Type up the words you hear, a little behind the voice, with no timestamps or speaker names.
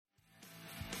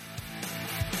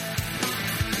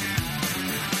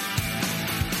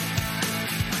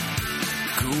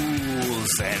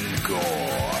gore,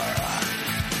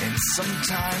 and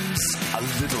sometimes a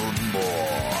little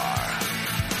more.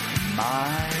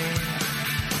 My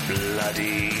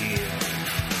Bloody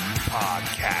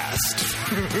Podcast.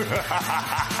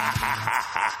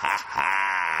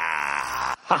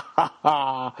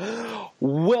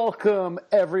 Welcome,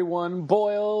 everyone,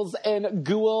 boils and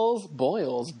ghouls.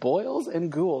 Boils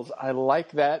and ghouls. I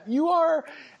like that. You are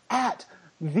at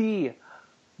the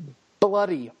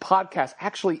Bloody Podcast.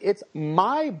 Actually, it's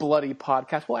my Bloody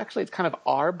Podcast. Well, actually, it's kind of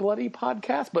our Bloody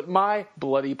Podcast, but my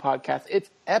Bloody Podcast. It's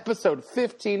episode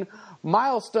 15,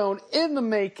 milestone in the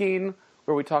making,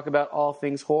 where we talk about all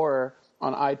things horror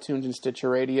on iTunes and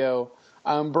Stitcher Radio.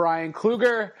 I'm Brian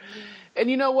Kluger, and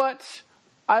you know what?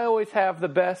 I always have the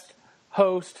best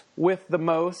host with the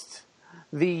most,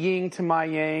 the yin to my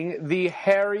yang, the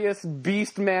hairiest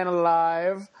beast man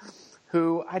alive,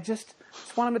 who I just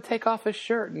want him to take off his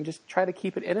shirt and just try to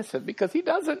keep it innocent, because he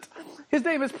doesn't. His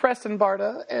name is Preston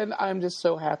Barta, and I'm just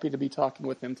so happy to be talking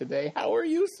with him today. How are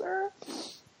you, sir?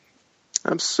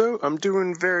 I'm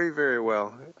doing very, very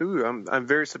well. Ooh, I'm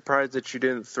very surprised that you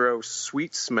didn't throw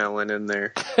sweet smelling in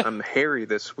there. I'm hairy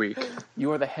this week.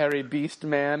 You are the hairy beast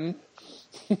man.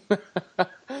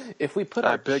 If we put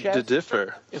I beg to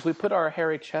differ. If we put our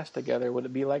hairy chest together, would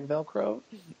it be like Velcro?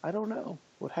 I don't know.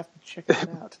 We'll have to check it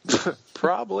out.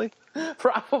 Probably.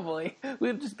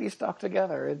 We'd just be stuck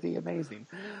together. It'd be amazing.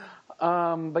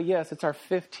 But yes, it's our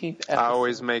 15th episode. I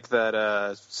always make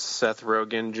that Seth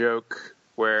Rogen joke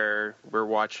where we're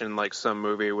watching like some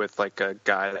movie with like a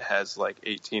guy that has like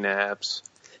 18 abs.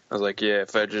 I was like, yeah,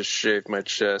 if I just shave my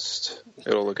chest,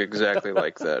 it'll look exactly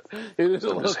like that. I'm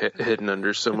just hidden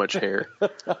under so much hair.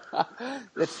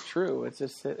 It's true.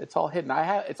 It's all hidden.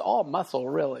 It's all muscle,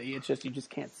 really. It's just you just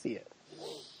can't see it.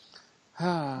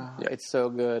 Yeah. It's so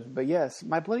good. But yes,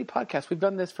 my Bloody Podcast. We've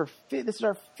done this this is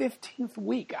our 15th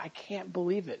week. I can't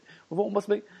believe it. We've almost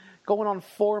been going on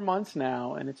 4 months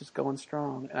now, and it's just going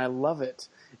strong. And I love it.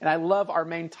 And I love our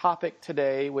main topic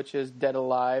today, which is Dead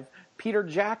Alive. Peter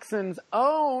Jackson's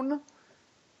own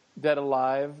Dead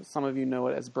Alive. Some of you know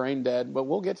it as Brain Dead, but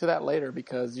we'll get to that later,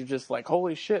 because you're just like,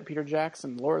 holy shit, Peter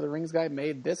Jackson, Lord of the Rings guy,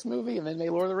 made this movie and then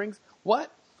made Lord of the Rings?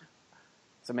 What?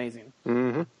 It's amazing.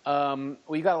 Mm-hmm.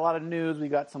 We got a lot of news. We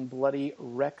got some bloody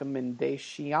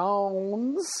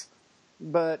recommendations.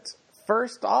 But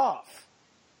first off,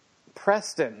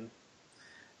 Preston,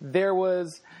 there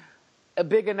was a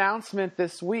big announcement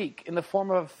this week in the form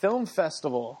of a film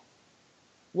festival.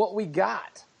 What we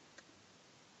got?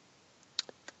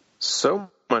 So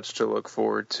much to look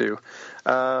forward to.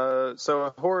 So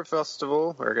a horror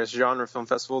festival, or I guess genre film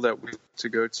festival that we like to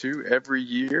go to every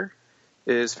year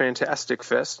is Fantastic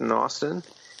Fest in Austin.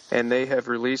 And they have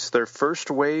released their first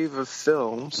wave of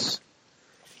films.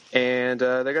 And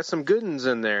they got some good ones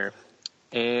in there.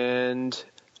 And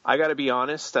I got to be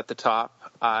honest, at the top,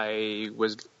 I'm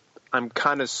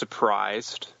kind of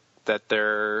surprised that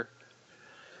there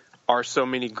are so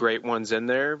many great ones in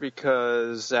there,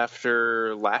 because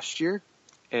after last year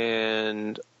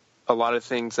and a lot of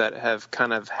things that have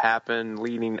kind of happened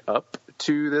leading up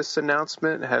to this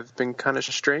announcement have been kind of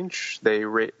strange.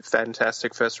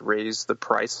 Fantastic Fest raised the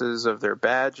prices of their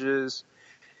badges,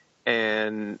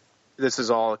 and this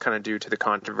is all kind of due to the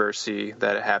controversy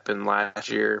that happened last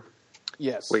year.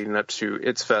 Yes. Leading up to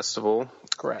its festival.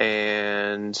 Correct.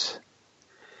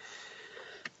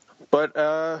 But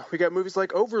we got movies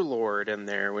like Overlord in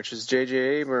there, which is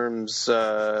J.J. Abrams'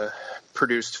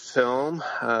 produced film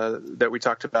that we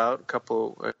talked about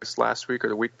last week or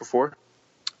the week before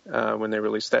when they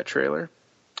released that trailer.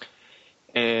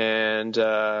 And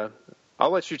I'll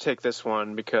let you take this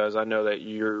one, because I know that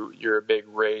you're a big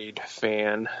Raid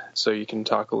fan, so you can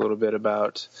talk a little bit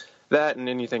about that and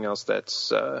anything else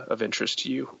that's of interest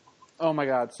to you. Oh my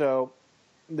God. So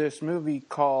this movie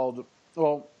called,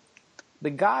 the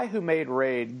guy who made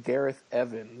Raid, Gareth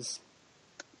Evans,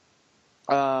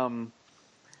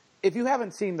 if you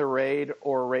haven't seen The Raid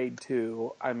or Raid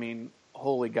 2, I mean,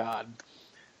 holy God.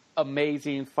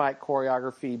 Amazing fight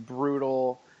choreography,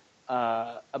 brutal,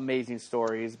 amazing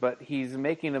stories. But he's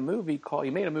making he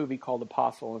made a movie called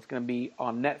Apostle, and it's going to be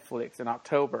on Netflix in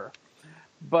October.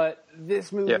 But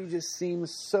this movie just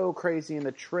seems so crazy, and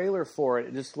the trailer for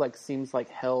it just seems like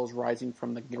hell's rising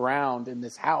from the ground in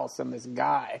this house and this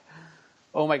guy.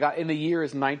 Oh my God! And the year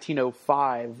is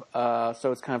 1905,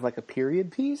 so it's kind of like a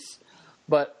period piece.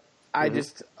 But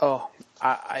it's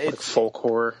like folk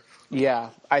horror.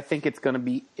 Yeah, I think it's going to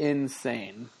be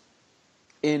insane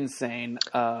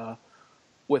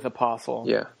with Apostle.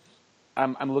 Yeah,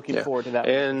 I'm looking forward to that.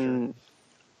 And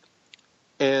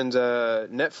And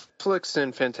Netflix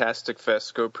and Fantastic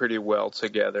Fest go pretty well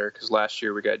together because last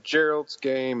year we got Gerald's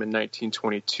Game and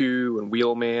 1922 and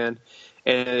Wheelman.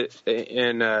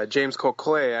 And James Cole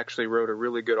Clay actually wrote a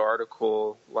really good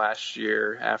article last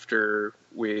year after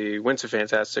we went to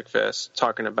Fantastic Fest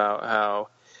talking about how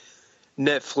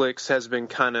Netflix has been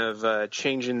kind of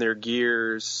changing their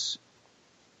gears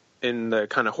in the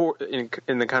kind of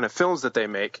in the kind of films that they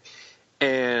make.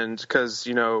 And because,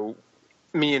 you know,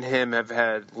 me and him have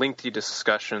had lengthy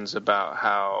discussions about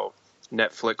how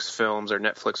Netflix films or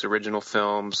Netflix original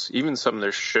films, even some of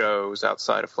their shows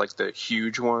outside of like the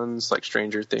huge ones like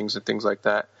Stranger Things and things like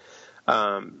that,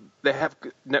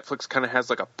 Netflix kind of has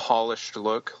like a polished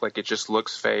look, like it just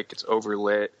looks fake, it's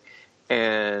overlit,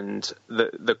 and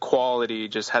the quality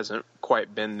just hasn't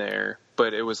quite been there.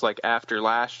 But it was like after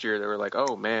last year they were like,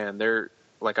 oh man, they're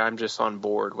like, I'm just on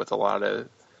board with a lot of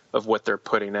what they're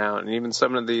putting out. And even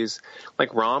some of these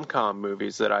like rom-com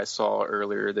movies that I saw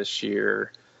earlier this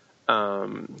year,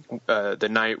 The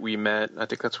Night We Met, I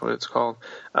think that's what it's called.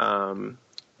 And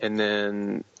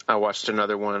then I watched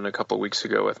another one a couple weeks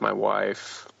ago with my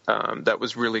wife that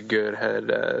was really good,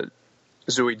 had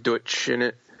Zoe Deutsch in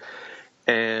it.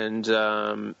 And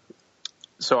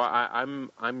so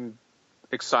I'm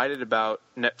excited about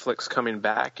Netflix coming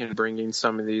back and bringing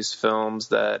some of these films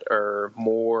that are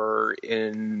more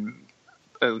in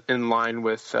line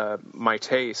with my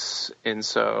tastes. And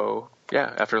so,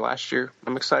 yeah, after last year,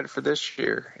 I'm excited for this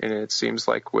year. And it seems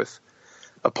like with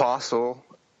Apostle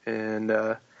and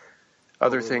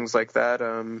other things like that,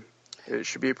 it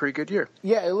should be a pretty good year.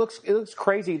 Yeah, it looks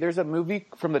crazy. There's a movie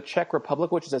from the Czech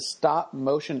Republic, which is a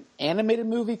stop-motion animated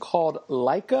movie called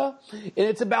Laika, and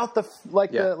it's about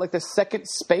the second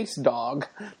space dog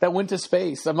that went to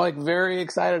space. I'm like very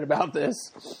excited about this.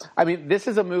 I mean, this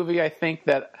is a movie I think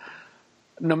that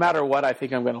no matter what, I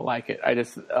think I'm going to like it. I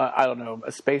don't know,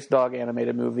 a space dog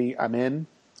animated movie. I'm in.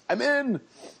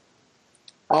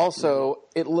 Also,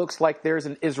 it looks like there's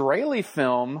an Israeli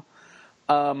film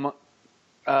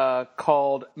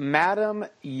called Madame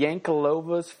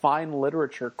Yankelova's Fine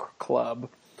Literature Club,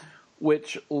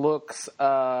 which looks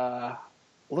to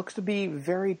be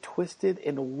very twisted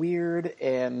and weird,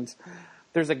 and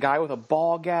there's a guy with a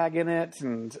ball gag in it,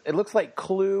 and it looks like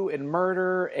Clue and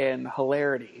murder and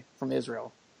hilarity from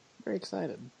Israel. Very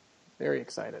excited.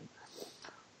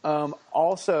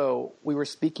 Also, we were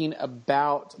speaking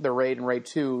about the Raid and Raid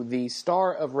 2. The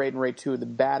star of Raid and Raid 2, the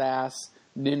badass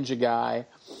ninja guy,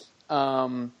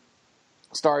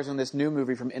 stars in this new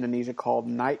movie from Indonesia called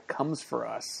Night Comes For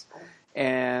Us,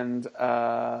 and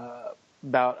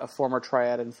about a former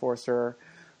triad enforcer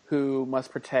who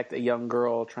must protect a young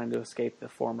girl trying to escape the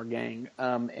former gang.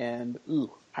 And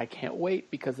I can't wait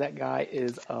because that guy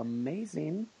is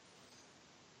amazing.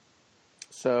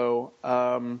 So,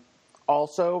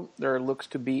 also, there looks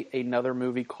to be another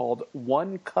movie called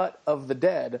One Cut of the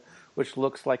Dead, which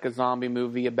looks like a zombie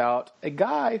movie about a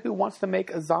guy who wants to make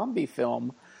a zombie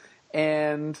film.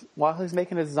 And while he's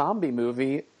making a zombie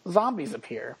movie, zombies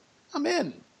appear. I'm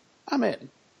in.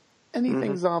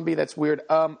 Anything zombie that's weird.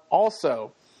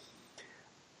 Also,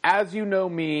 as you know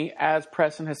me, as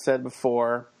Preston has said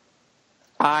before,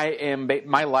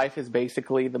 my life is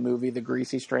basically the movie The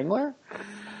Greasy Strangler.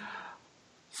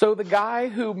 So the guy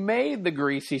who made The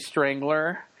Greasy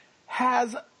Strangler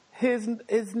has his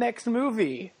next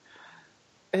movie,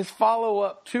 his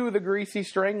follow-up to The Greasy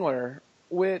Strangler,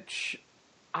 which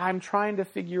I'm trying to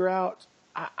figure out.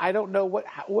 I don't know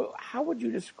how would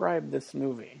you describe this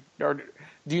movie? Or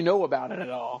do you know about it at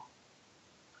all?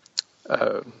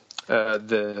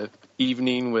 The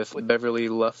Evening with Beverly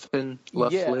Loughlin.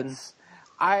 Yes.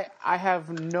 I have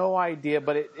no idea,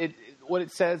 but it what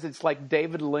it says, it's like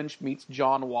David Lynch meets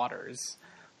John Waters.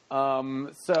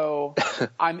 So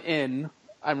I'm in.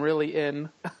 I'm really in.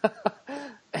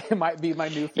 It might be my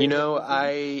new favorite. You know,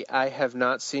 I have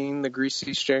not seen The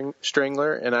Greasy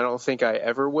Strangler, and I don't think I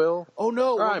ever will. Oh,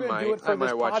 no. We're going to do it for I this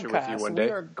might watch podcast. it with you one day.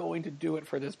 We are going to do it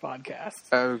for this podcast.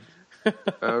 Oh,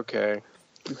 okay.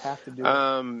 You have to do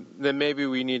it. Then maybe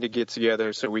we need to get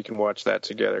together so we can watch that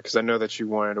together, because I know that you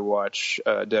wanted to watch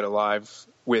Dead Alive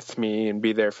with me and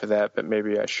be there for that, but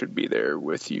maybe I should be there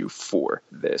with you for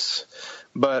this.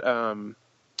 But I'll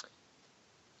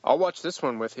watch this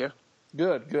one with you.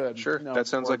 Good. Sure. No, that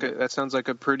sounds like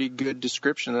a pretty good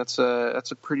description. That's a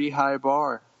pretty high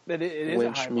bar. It is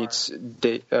Lynch a high meets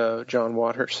bar. John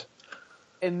Waters.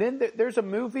 And then there's a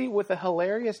movie with a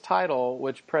hilarious title,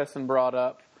 which Preston brought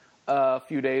up a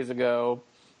few days ago.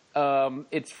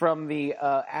 It's from the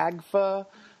AGFA,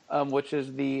 which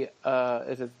is the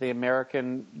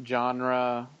American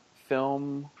genre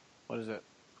film. What is it?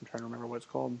 I'm trying to remember what it's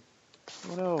called.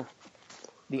 Oh no.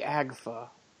 the AGFA.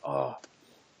 Oh,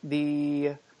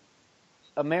 the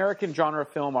American Genre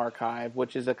Film Archive,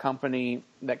 which is a company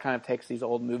that kind of takes these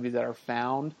old movies that are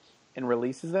found and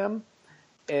releases them.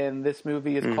 And this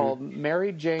movie is called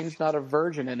Mary Jane's Not a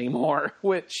Virgin Anymore,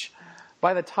 which,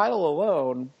 by the title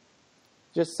alone,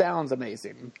 just sounds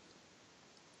amazing.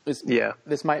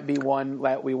 This might be one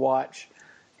that we watch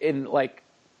in, like,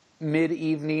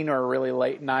 mid-evening or really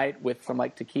late night with some,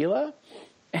 like, tequila.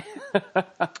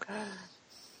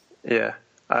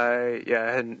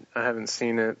 I haven't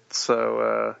seen it.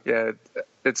 So,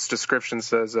 its description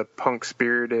says a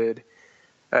punk-spirited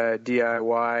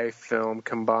DIY film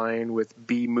combined with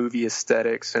B-movie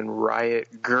aesthetics and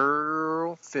riot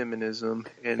girl feminism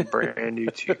in brand new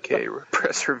 2K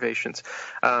preservations.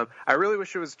 I really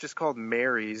wish it was just called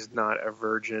Mary's Not a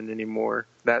Virgin Anymore.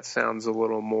 That sounds a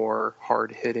little more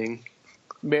hard-hitting.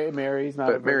 Mary's not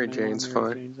a virgin. Mary Jane's anymore. fine.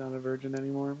 Mary Jane's not a virgin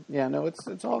anymore. Yeah, no,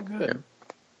 it's all good.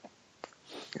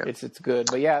 Yeah. It's good,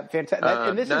 but yeah, fantastic.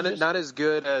 And this is not as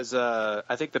good as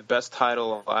I think the best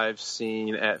title I've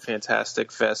seen at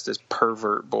Fantastic Fest is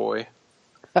Pervert Boy.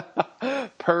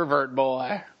 Pervert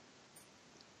Boy.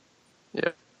 Yeah.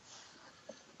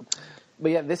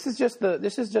 But yeah, this is just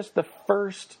the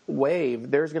first wave.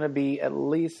 There's going to be at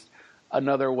least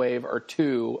another wave or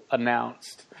two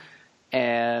announced,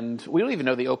 and we don't even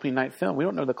know the opening night film. We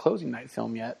don't know the closing night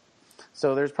film yet.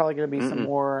 So there's probably going to be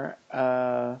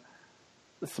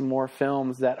some more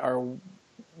films that are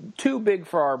too big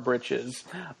for our britches.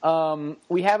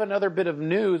 We have another bit of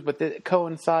news, but that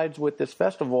coincides with this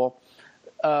festival.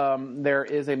 There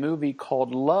is a movie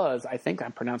called Luz, I think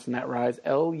I'm pronouncing that right,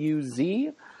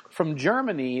 L-U-Z, from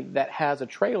Germany that has a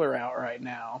trailer out right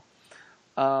now.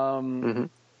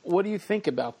 What do you think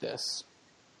about this?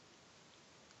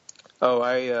 Oh,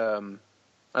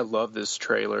 I love this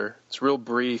trailer. It's real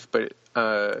brief, but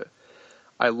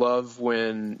I love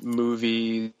when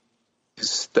movies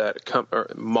that come,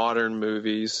 or modern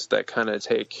movies that kind of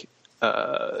take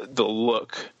the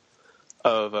look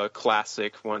of a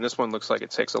classic one. This one looks like it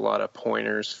takes a lot of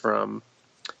pointers from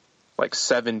like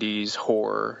 70s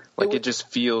horror. Like it just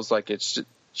feels like it's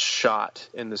shot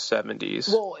in the 70s.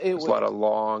 Well, there's a lot of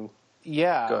long.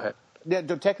 Yeah. Go ahead. Yeah,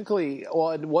 technically, well,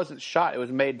 it wasn't shot. It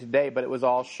was made today, but it was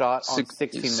all shot on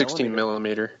 16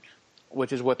 millimeter.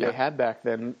 Which is what they had back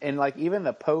then. And, like, even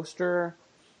the poster,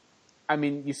 I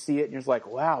mean, you see it and you're just like,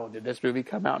 wow, did this movie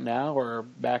come out now or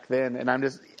back then? And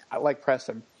I like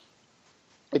Preston.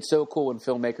 It's so cool when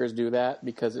filmmakers do that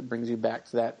because it brings you back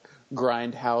to that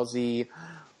grindhousey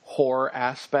horror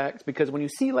aspect. Because when you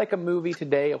see, like, a movie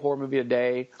today, a horror movie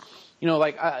today, you know,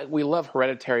 like, we love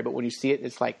Hereditary, but when you see it,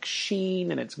 it's like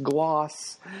sheen and it's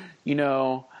gloss, you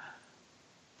know.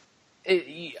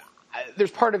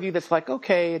 There's part of you that's like,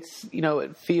 okay, it's, you know,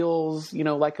 it feels, you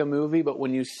know, like a movie, but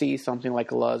when you see something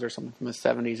like Luz or something from the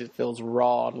 70s, it feels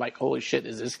raw and like, holy shit,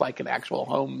 is this like an actual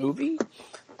home movie?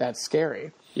 That's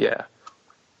scary. Yeah.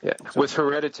 Yeah. With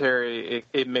Hereditary,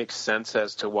 it makes sense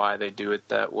as to why they do it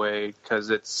that way, because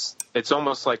it's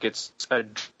almost like it's a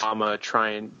drama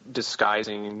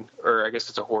disguising, or I guess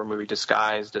it's a horror movie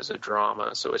disguised as a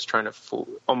drama, so it's trying to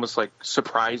almost like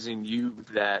surprising you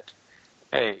that,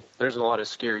 hey, there's a lot of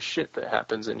scary shit that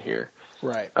happens in here.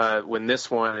 Right. When this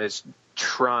one is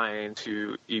trying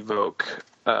to evoke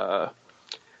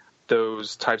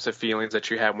those types of feelings that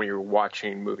you have when you're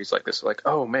watching movies like this. Like,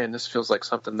 oh, man, this feels like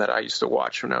something that I used to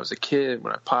watch when I was a kid,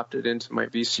 when I popped it into my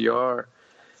VCR.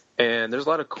 And there's a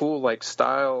lot of cool, like,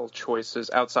 style choices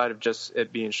outside of just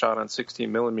it being shot on 16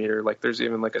 millimeter. Like, there's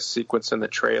even, like, a sequence in the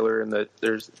trailer. And the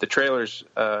trailer's,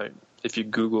 if you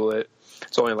Google it,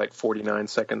 it's only like 49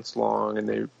 seconds long, and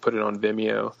they put it on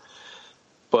Vimeo.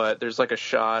 But there's like a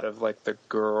shot of like the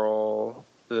girl,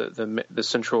 the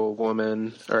central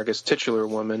woman, or I guess titular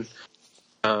woman,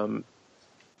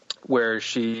 where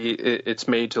it's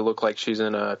made to look like she's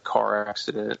in a car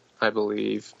accident, I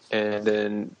believe,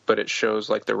 but it shows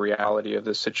like the reality of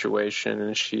the situation,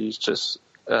 and she's just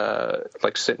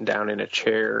like sitting down in a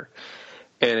chair,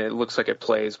 and it looks like it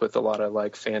plays with a lot of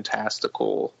like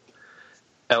fantastical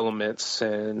elements,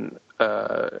 and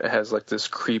it has like this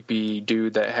creepy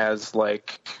dude that has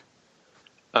like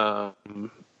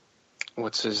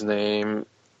what's his name,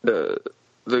 the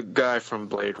guy from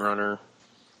Blade Runner,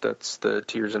 that's the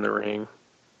Tears in the Ring.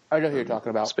 I know who you're talking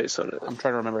about. Space on it. I'm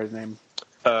trying to remember his name.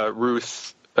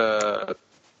 Ruth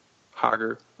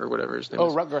Hager or whatever his name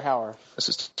is. Rutger Hauer. This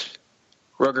is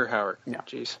Rutger Hauer. Yeah.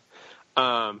 Jeez.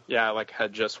 I like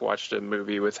had just watched a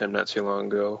movie with him not too long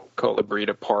ago called A Breed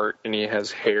Apart, and he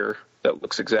has hair that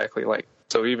looks exactly like,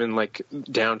 so even like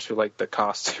down to like the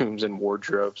costumes and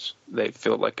wardrobes, they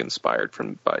feel like inspired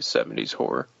by 70s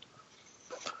horror.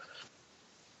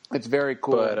 It's very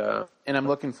cool, But and I'm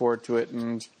looking forward to it.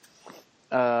 And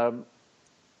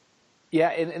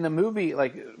yeah, in the movie,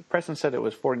 like Preston said, it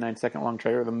was 49-second long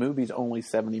trailer. The movie's only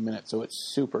 70 minutes, so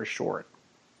it's super short.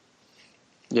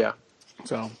 yeah,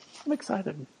 So I'm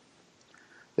excited.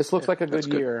 This looks like a good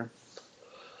year.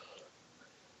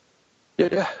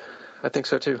 Yeah, I think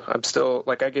so too. I'm still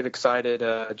I get excited,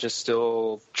 just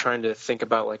still trying to think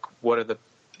about like what are the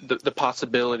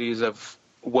possibilities of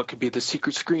what could be the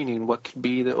secret screening, what could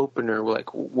be the opener,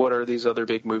 like what are these other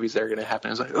big movies that are going to happen?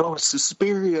 It's like, oh, is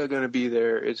Suspiria going to be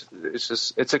there?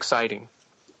 It's exciting.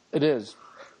 It is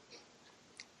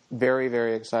very,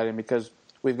 very exciting because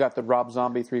we've got the Rob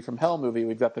Zombie 3 from Hell movie,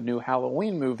 we've got the new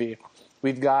Halloween movie,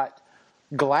 we've got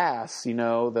Glass,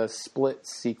 the Split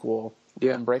sequel,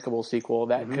 Unbreakable sequel.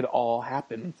 That could all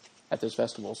happen at this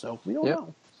festival, so we don't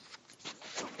know.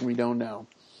 We don't know.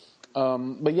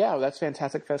 But yeah, that's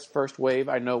Fantastic Fest first wave.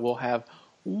 I know we'll have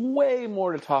way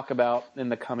more to talk about in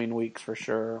the coming weeks for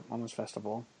sure on this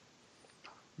festival.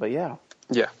 But yeah,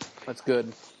 that's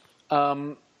good.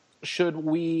 Should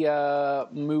we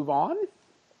move on?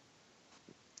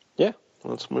 Yeah,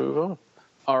 let's move on.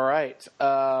 All right.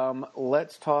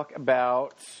 Let's talk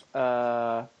about.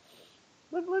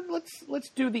 Let's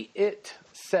do the It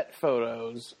set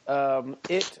photos.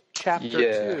 It Chapter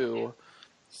 2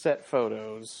 set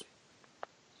photos.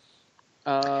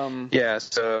 So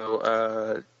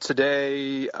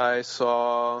today I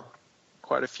saw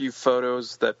quite a few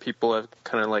photos that people have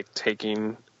kind of like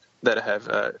taking that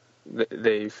have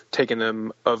they've taken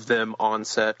them of them on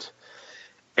set.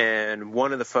 And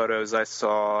one of the photos I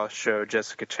saw showed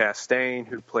Jessica Chastain,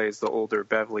 who plays the older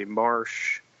Beverly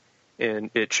Marsh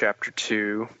in It Chapter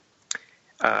 2,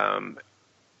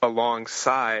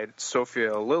 alongside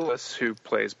Sophia Lillis, who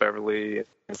plays Beverly in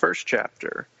the first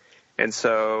chapter. And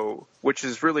so, which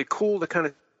is really cool to kind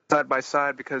of side by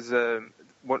side because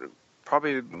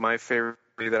probably my favorite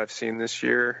movie that I've seen this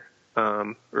year,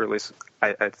 or at least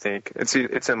I think it's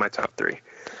in my top 3,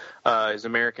 is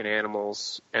American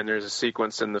Animals. And there's a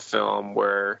sequence in the film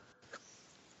where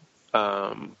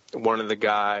one of the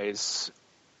guys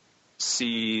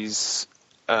sees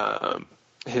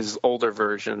his older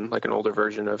version, like an older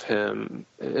version of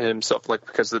himself, like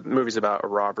because the movie's about a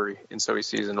robbery, and so he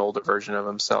sees an older version of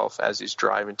himself as he's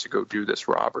driving to go do this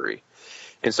robbery.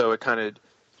 And so it kind of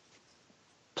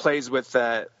plays with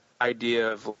that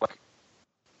idea of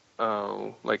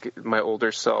like my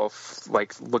older self,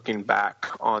 like looking back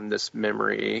on this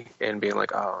memory and being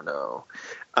like, oh no.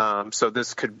 So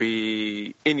this could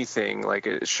be anything. Like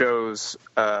it shows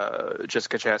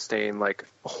Jessica Chastain like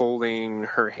holding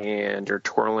her hand or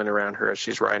twirling around her as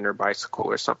she's riding her bicycle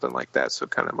or something like that. So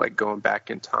kind of like going back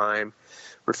in time,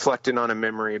 reflecting on a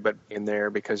memory, but being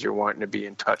there because you're wanting to be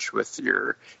in touch with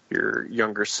your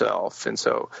younger self. And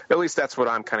so at least that's what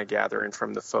I'm kind of gathering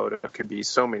from the photo. It could be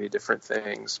so many different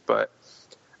things, but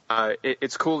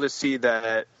it's cool to see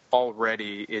that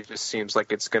already. It just seems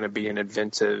like it's going to be an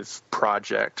inventive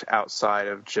project outside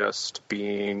of just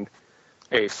being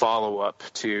a follow-up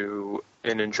to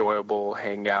an enjoyable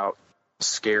hangout,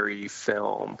 scary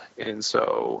film. And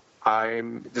so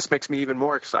this makes me even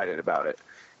more excited about it.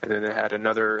 And then it had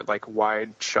another like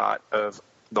wide shot of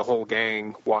the whole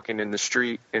gang walking in the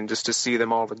street, and just to see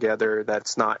them all together,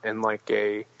 that's not in like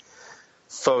a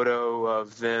photo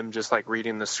of them just like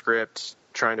reading the script,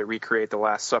 trying to recreate The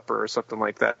Last Supper or something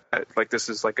like that. Like this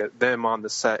is like them on the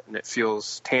set, and it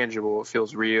feels tangible, it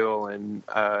feels real, and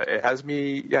it has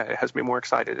me more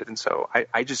excited. And so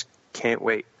I just can't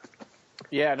wait.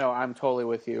 Yeah, no, I'm totally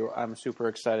with you. I'm super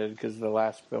excited because the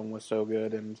last film was so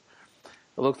good, and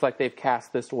it looks like they've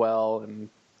cast this well, and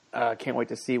can't wait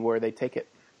to see where they take it.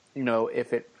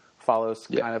 If it follows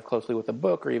kind of closely with the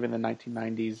book or even the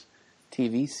 1990s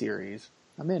TV series.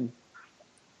 I'm in.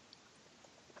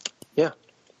 Yeah.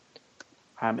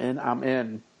 I'm in.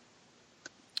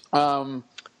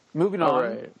 Moving on. All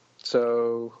right.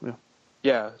 So,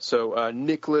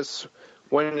 Nicholas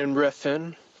Winding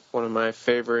Refn, one of my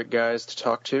favorite guys to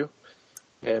talk to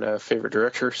and favorite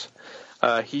directors,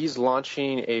 he's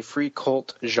launching a free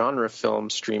cult genre film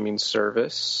streaming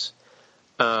service.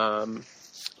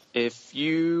 If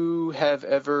you have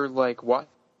ever watched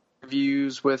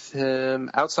interviews with him,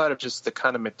 outside of just the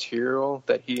kind of material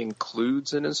that he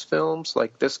includes in his films,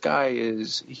 this guy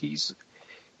he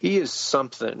is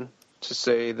something, to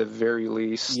say the very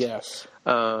least. Yes.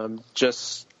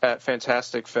 Just at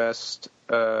Fantastic Fest,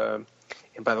 and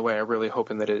by the way, I'm really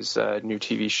hoping that his new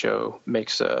TV show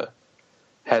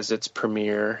has its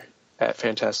premiere at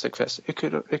Fantastic Fest. It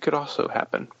could also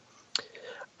happen.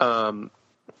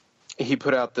 He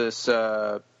put out this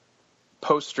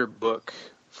poster book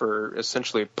for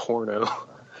essentially porno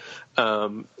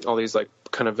all these like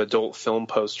kind of adult film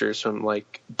posters from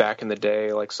like back in the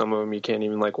day. Like some of them you can't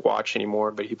even like watch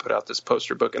anymore, but he put out this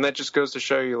poster book, and that just goes to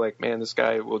show you, like, man, this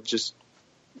guy will just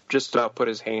about put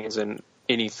his hands in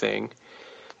anything,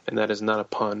 and that is not a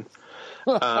pun.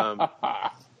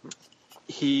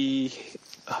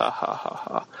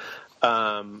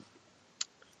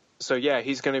 So yeah,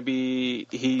 he's going to be,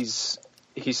 he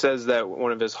says that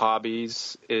one of his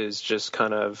hobbies is just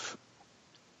kind of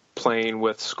playing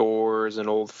with scores and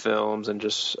old films, and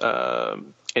just,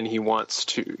 and he wants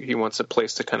a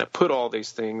place to kind of put all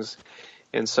these things.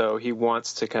 And so he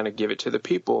wants to kind of give it to the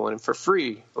people and for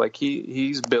free. Like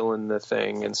he's billing the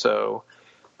thing. And so,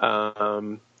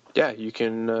 yeah, you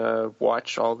can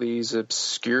watch all these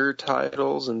obscure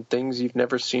titles and things you've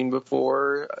never seen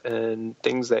before, and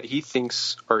things that he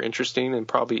thinks are interesting and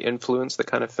probably influence the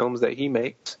kind of films that he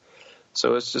makes.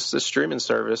 So it's just a streaming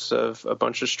service of a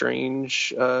bunch of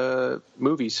strange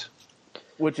movies.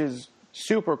 Which is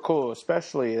super cool,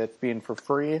 especially that's being for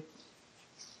free.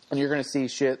 And you're going to see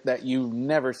shit that you've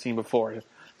never seen before.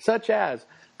 Such as,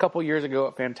 a couple years ago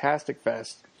at Fantastic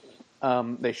Fest,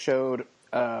 they showed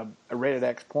a rated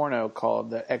X porno called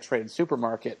The X-Rated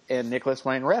Supermarket, and Nicholas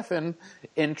Wayne Refn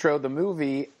introed the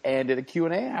movie and did a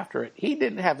Q&A after it. He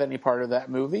didn't have any part of that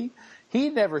movie.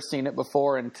 He'd never seen it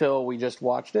before until we just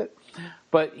watched it.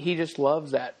 But he just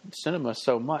loves that cinema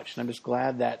so much, and I'm just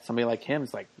glad that somebody like him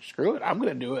is like, screw it, I'm going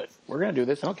to do it. We're going to do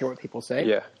this. I don't care what people say.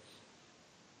 Yeah.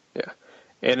 Yeah.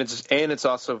 And it's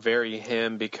also very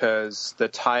him, because the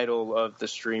title of the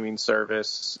streaming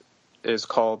service is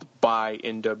called By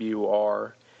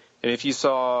NWR. And if you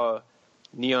saw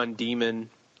Neon Demon,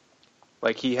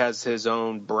 like, he has his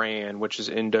own brand, which is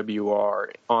NWR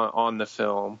on the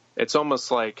film. It's almost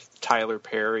like Tyler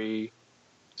Perry,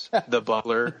 The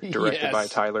Butler, directed Yes. by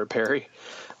Tyler Perry.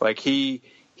 Like he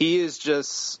is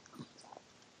just,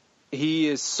 he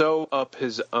is so up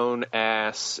his own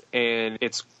ass, and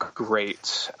it's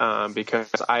great, because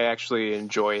I actually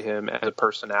enjoy him as a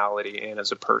personality and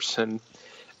as a person.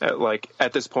 Like,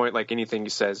 at this point, like, anything he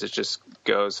says, it just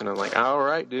goes, and I'm like, all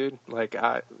right, dude, like,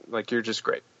 you're just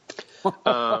great.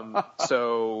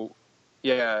 So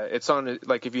yeah, it's on,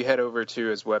 like, if you head over to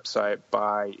his website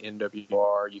by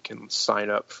NWR, you can sign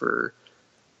up for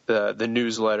the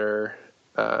newsletter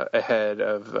ahead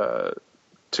of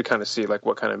to kind of see like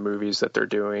what kind of movies that they're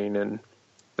doing and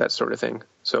that sort of thing.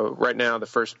 So right now, the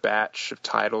first batch of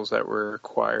titles that were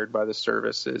acquired by the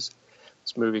service is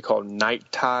this movie called Night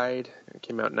Tide. It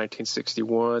came out in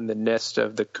 1961. The Nest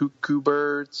of the Cuckoo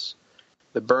Birds,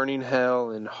 The Burning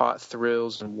Hell, and Hot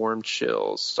Thrills and Warm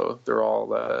Chills. So they're all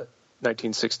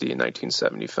 1960 and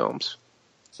 1970 films.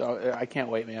 So I can't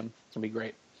wait, man. It's going to be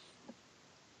great.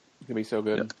 It's going to be so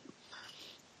good. Yep.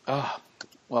 Oh,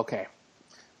 okay.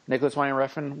 Nicholas Wayne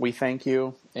Refn, we thank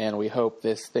you, and we hope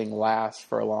this thing lasts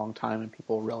for a long time and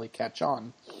people really catch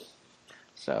on.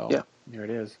 So yeah, here it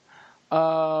is.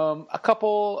 A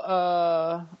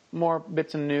couple more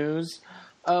bits of news.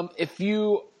 If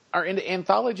you are into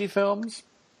anthology films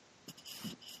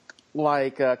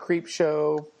like Creep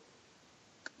Show,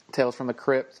 Tales from the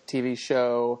Crypt TV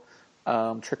show,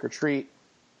 Trick or Treat,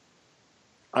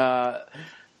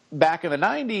 back in the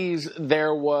 90s,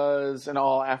 there was an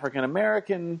all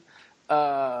African-American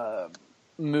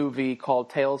movie called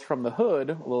Tales from the Hood,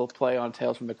 a little play on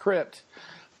Tales from the Crypt,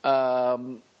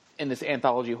 in this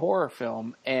anthology horror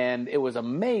film. And it was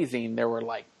amazing. There were,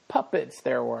 like, puppets.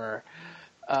 There were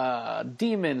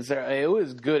demons. It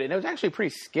was good. And it was actually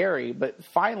pretty scary. But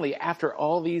finally, after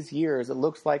all these years, it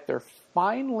looks like they're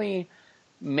finally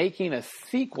making a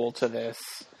sequel to this.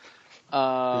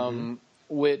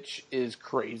 Which is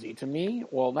crazy to me.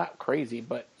 Well, not crazy,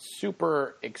 but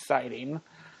super exciting.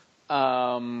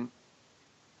 I'm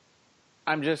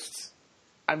just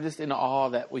in awe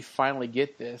that we finally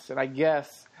get this. And I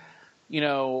guess, you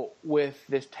know, with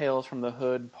this Tales from the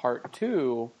Hood Part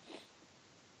 2,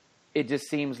 it just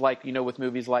seems like, you know, with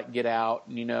movies like Get Out,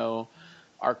 you know,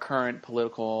 our current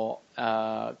political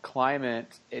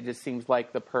climate, it just seems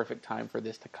like the perfect time for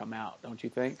this to come out, don't you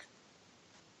think?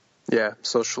 Yeah,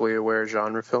 socially aware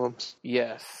genre films.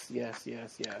 Yes.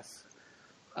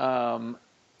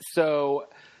 So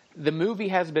the movie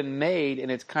has been made,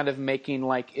 and it's kind of making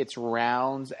like its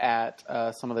rounds at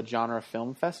some of the genre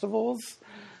film festivals.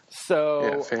 So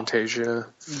yeah, Fantasia.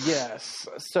 Yes.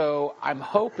 So I'm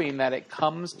hoping that it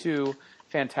comes to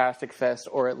Fantastic Fest,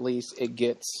 or at least it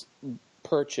gets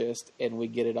purchased and we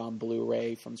get it on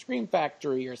Blu-ray from Scream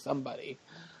Factory or somebody.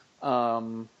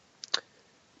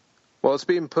 Well, it's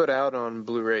being put out on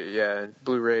Blu-ray,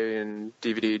 Blu-ray and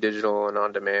DVD, digital and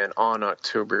on demand on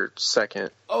October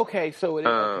 2nd. Okay, so it is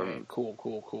okay.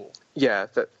 Cool. Yeah,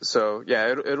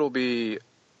 it'll be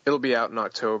out in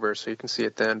October, so you can see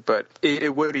it then. But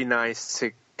it would be nice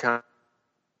to kind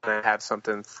of have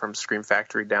something from Scream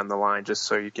Factory down the line, just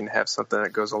so you can have something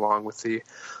that goes along with the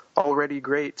already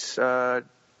great original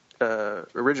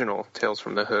Tales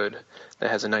from the Hood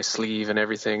that has a nice sleeve and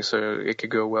everything, so it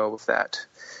could go well with that.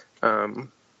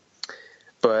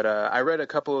 But I read a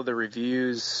couple of the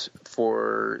reviews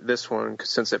for this one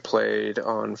since it played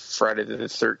on Friday the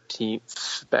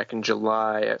 13th back in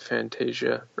July at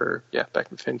Fantasia,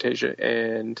 back in Fantasia,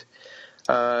 and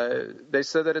they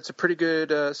said that it's a pretty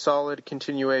good, solid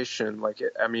continuation.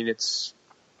 It's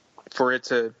for it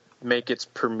to make its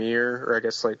premiere, or I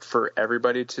guess like for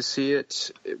everybody to see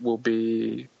it, it will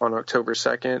be on October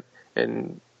 2nd,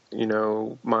 and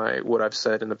what I've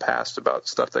said in the past about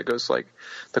stuff that goes like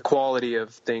the quality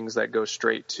of things that go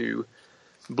straight to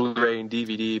Blu-ray and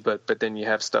DVD, but then you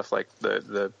have stuff like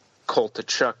the Cult of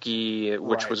Chucky,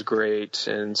 which was great,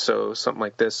 and so something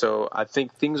like this. So I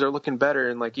think things are looking better,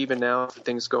 and like even now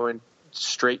things going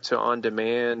straight to on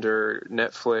demand or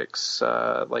Netflix,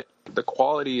 like the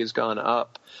quality has gone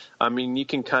up. I mean, you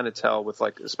can kind of tell with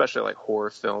like, especially like horror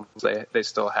films, they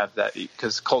still have that,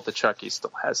 because Cult of Chucky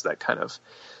still has that kind of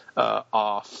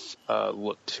off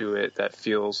look to it that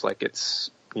feels like it's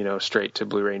straight to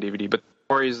Blu-ray and DVD, but the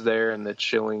story's there and the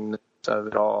chillingness of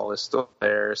it all is still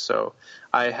there. So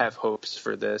I have hopes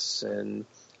for this, and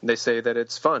they say that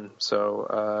it's fun.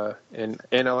 So and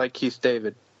I like Keith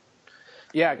David.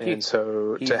 Yeah, Keith, and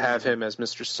so to have him as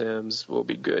Mr. Sims will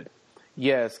be good.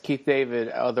 Yes, Keith David,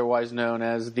 otherwise known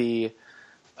as the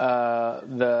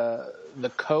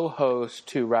co-host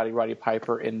to Rowdy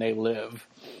Piper in They Live.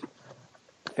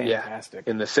 Fantastic.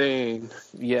 Yeah, in The Thing.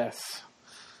 Yes,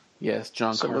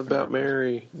 John Something Carpenter. About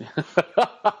Mary.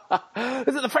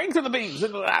 Is it the Franks or the Beans?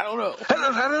 I don't know.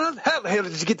 How the hell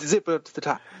did you get the zipper up to the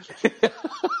top?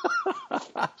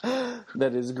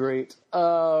 That is great.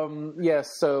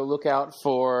 Yes, so look out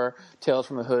for Tales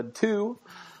from the Hood 2.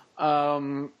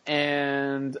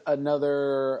 And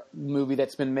another movie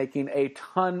that's been making a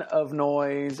ton of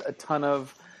noise, a ton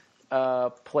of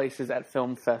places at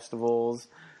film festivals.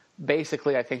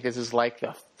 Basically, I think this is like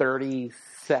the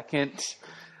 32nd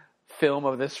film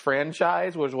of this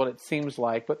franchise, was what it seems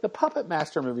like. But the Puppet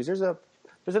Master movies, there's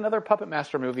another Puppet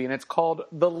Master movie, and it's called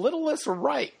The Littlest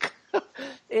Reich.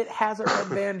 It has a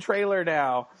red band trailer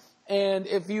now. And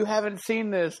if you haven't seen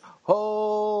this,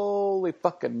 holy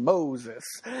fucking Moses.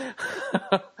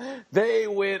 They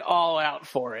went all out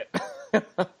for it.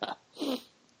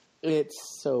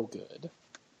 It's so good.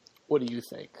 What do you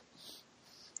think?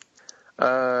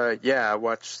 I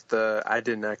watched I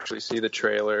didn't actually see the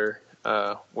trailer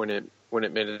when it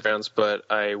made its rounds, but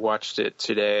I watched it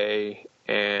today,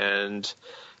 and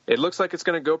it looks like it's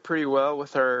going to go pretty well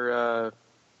with our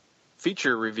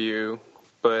feature review,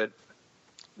 but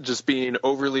just being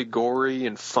overly gory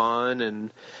and fun,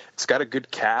 and it's got a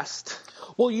good cast.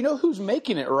 Well, you know who's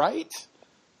making it, right?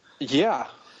 Yeah.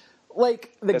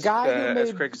 Like the guy who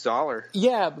made Craig Zoller.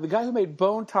 Yeah, the guy who made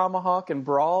Bone Tomahawk and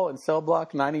Brawl and Cell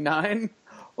Block 99.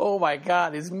 Oh my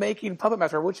God, is making Puppet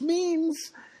Master, which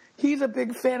means he's a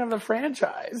big fan of the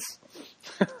franchise.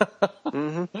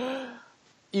 Mm-hmm.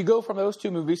 You go from those two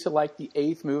movies to like the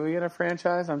 8th movie in a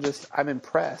franchise. I'm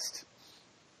impressed.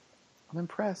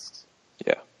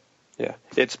 Yeah.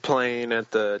 It's playing at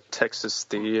the Texas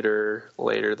Theater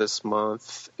later this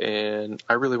month, and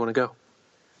I really want to go.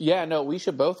 Yeah, no, we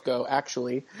should both go,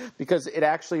 actually, because it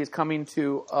actually is coming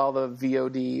to all the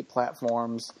VOD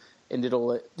platforms in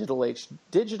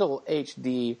digital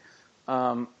HD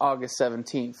August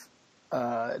 17th,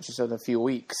 just in a few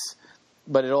weeks.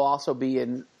 But it'll also be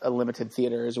in limited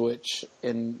theaters, which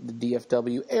in the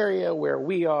DFW area where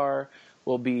we are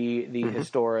will be the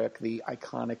historic, the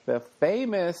iconic, the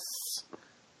famous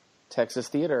Texas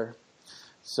Theater.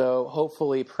 So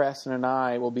hopefully Preston and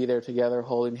I will be there together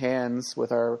holding hands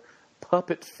with our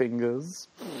puppet fingers.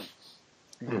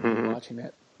 Watching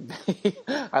it.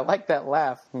 I like that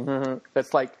laugh.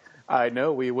 That's like, I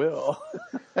know we will.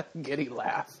 Giddy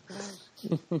laugh.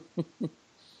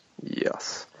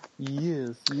 Yes.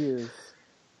 Yes.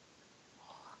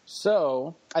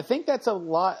 So I think that's a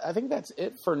lot. I think that's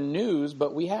it for news,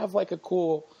 but we have like a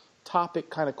cool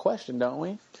topic kind of question, don't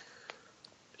we?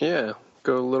 Yeah.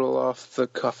 Go a little off the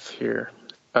cuff here.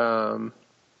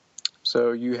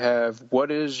 So you have,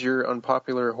 what is your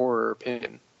unpopular horror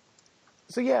opinion?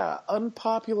 So yeah,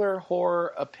 unpopular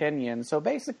horror opinion. So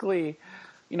basically,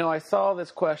 I saw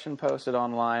this question posted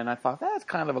online. I thought that's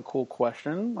kind of a cool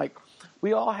question. Like,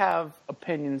 we all have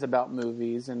opinions about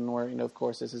movies, and we're, of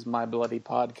course, this is My Bloody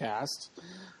Podcast,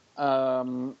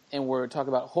 and we're talking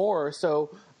about horror.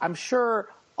 So I'm sure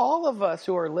all of us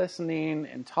who are listening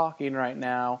and talking right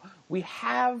now, we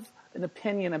have an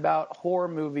opinion about horror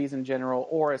movies in general,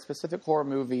 or a specific horror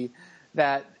movie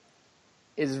that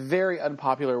is very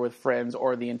unpopular with friends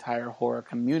or the entire horror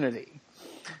community.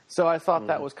 So I thought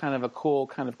that was kind of a cool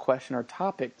kind of question or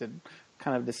topic to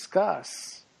kind of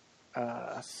discuss.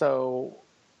 So,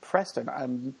 Preston,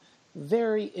 I'm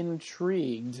very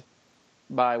intrigued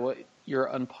by what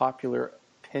your unpopular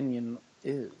opinion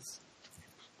is.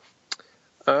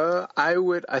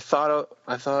 I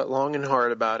thought long and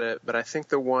hard about it, but I think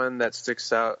the one that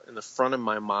sticks out in the front of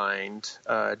my mind,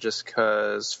 just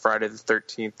because Friday the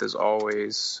 13th is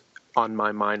always on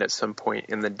my mind at some point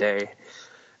in the day.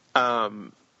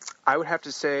 I would have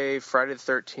to say Friday the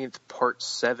 13th Part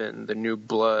 7, The New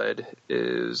Blood,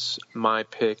 is my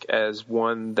pick as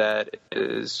one that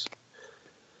is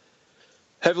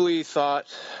heavily thought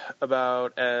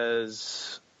about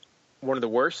as one of the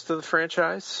worst of the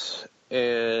franchise.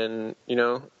 And,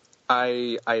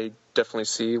 I definitely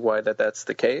see why that's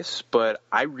the case, but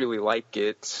I really like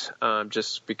it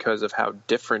just because of how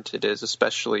different it is,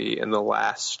 especially in the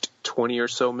last 20 or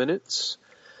so minutes.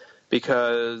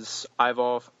 Because I've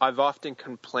often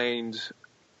complained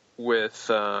with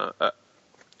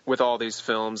all these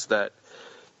films that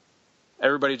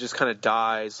everybody just kind of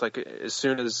dies. Like, as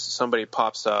soon as somebody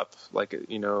pops up, like,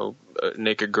 a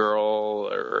naked girl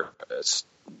or a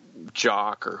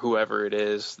jock or whoever it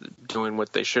is doing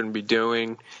what they shouldn't be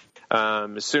doing,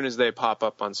 as soon as they pop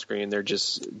up on screen, they're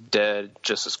just dead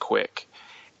just as quick.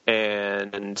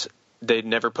 And they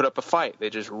never put up a fight. They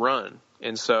just run.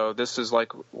 And so this is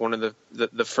like one of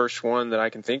the first one that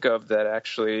I can think of that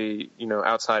actually,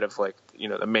 outside of like,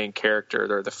 the main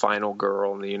character or the final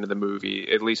girl in the end of the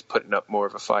movie, at least putting up more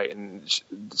of a fight. And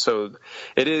so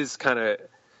it is kind of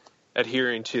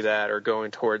adhering to that or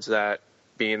going towards that,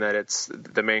 being that it's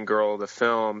the main girl of the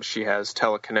film. She has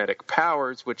telekinetic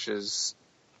powers, which is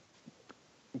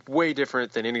way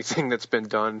different than anything that's been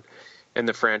done in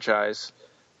the franchise.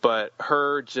 But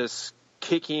her just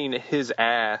kicking his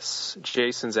ass,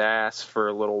 Jason's ass, for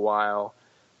a little while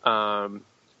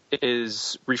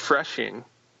is refreshing.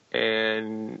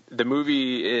 And the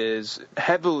movie is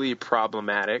heavily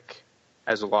problematic,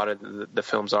 as a lot of the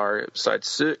films are, besides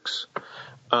 6.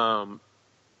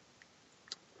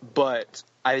 But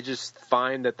I just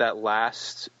find that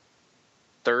last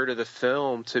third of the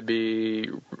film to be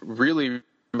really,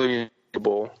 really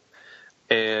enjoyable.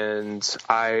 And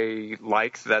I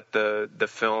like that the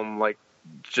film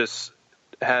just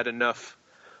had enough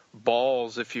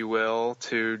balls, if you will,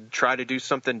 to try to do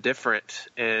something different,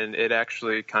 and it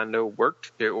actually kind of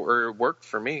worked. It worked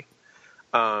for me.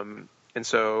 And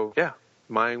so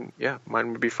mine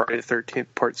would be Friday the 13th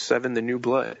Part 7, The New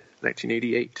Blood,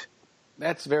 1988.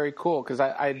 That's very cool, because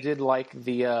I did like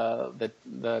the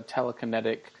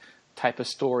telekinetic type of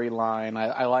storyline.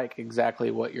 I like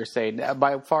exactly what you're saying.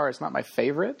 By far, it's not my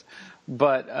favorite,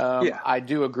 but I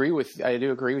do agree with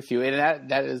you, and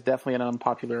that is definitely an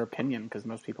unpopular opinion, because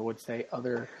most people would say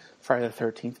other Friday the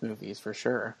 13th movies for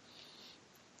sure.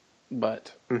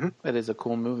 But it is a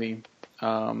cool movie.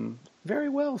 Very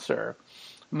well, sir.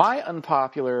 My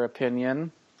unpopular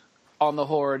opinion on the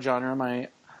horror genre, my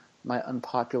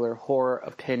unpopular horror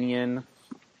opinion,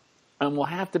 will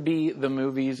have to be the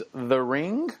movies The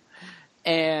Ring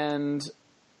and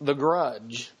The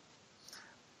Grudge.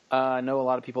 I know a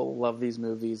lot of people love these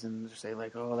movies and say,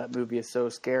 like, oh, that movie is so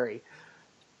scary.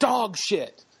 Dog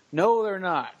shit! No, they're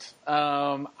not.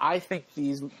 I think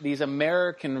these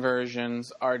American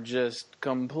versions are just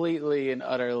completely and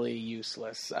utterly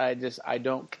useless. I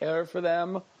don't care for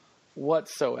them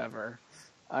whatsoever.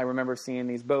 I remember seeing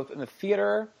these both in the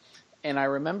theater, and I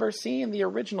remember seeing the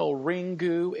original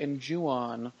Ringu and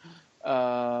Ju-on,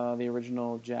 the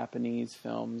original Japanese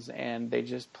films, and they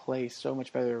just play so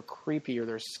much better. They're creepier,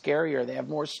 they're scarier, they have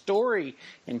more story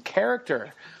and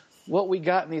character. What we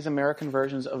got in these American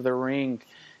versions of The Ring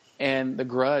and The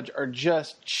Grudge are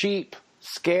just cheap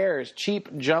scares,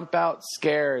 cheap jump-out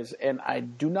scares, and I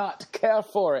do not care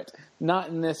for it. Not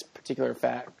in this particular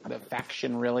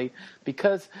faction, really,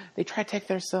 because they try to take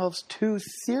themselves too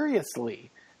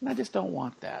seriously, and I just don't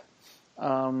want that.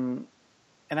 And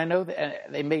I know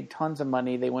that they made tons of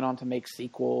money. They went on to make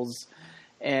sequels,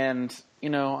 and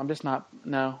I'm just not.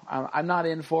 No, I'm not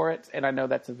in for it. And I know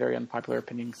that's a very unpopular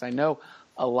opinion, because I know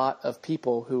a lot of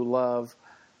people who love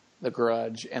The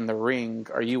Grudge and The Ring.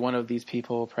 Are you one of these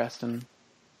people, Preston?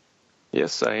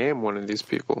 Yes, I am one of these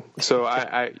people. So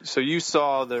so you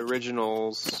saw the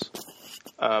originals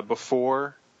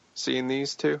before seeing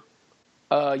these two?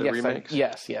 Yes, remakes?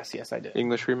 Yes, I did.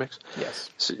 English remakes? Yes.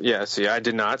 So, yeah, see, I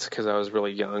did not because I was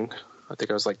really young. I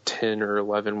think I was like 10 or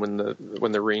 11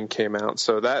 when the Ring came out.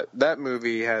 So that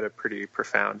movie had a pretty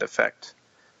profound effect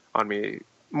on me.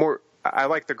 I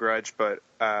like The Grudge, but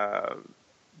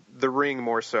The Ring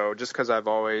more so, just because I've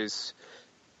always,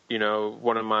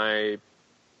 one of my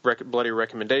bloody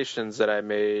recommendations that I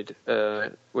made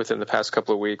within the past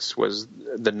couple of weeks was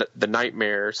the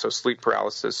nightmare, so sleep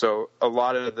paralysis. So a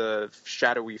lot of the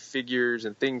shadowy figures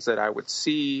and things that I would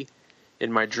see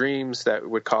in my dreams that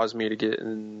would cause me to get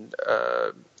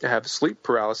have sleep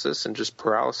paralysis and just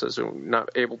paralysis and not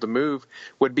able to move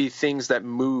would be things that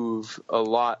move a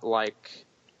lot like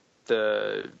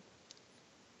the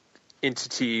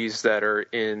entities that are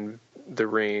in The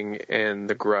Ring and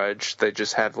The Grudge. They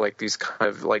just have like these kind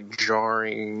of like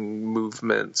jarring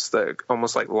movements that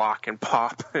almost like lock and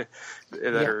pop that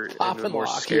are in a more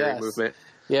scary movement.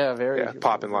 Yeah, very. Yeah,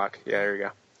 pop and lock. Yeah, there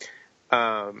you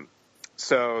go.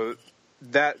 So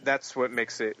that's what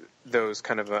makes it those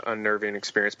kind of an unnerving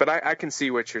experience. But I can see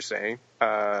what you're saying,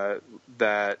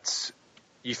 that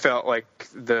you felt like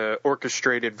the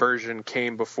orchestrated version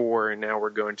came before and now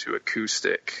we're going to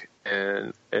acoustic.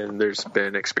 And there's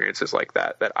been experiences like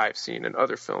that I've seen in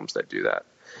other films that do that.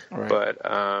 Right.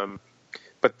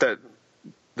 But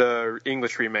the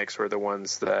English remakes were the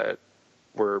ones that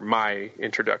were my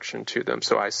introduction to them.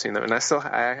 So I've seen them, and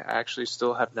I actually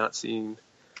still have not seen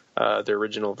the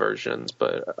original versions,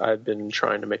 but I've been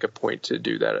trying to make a point to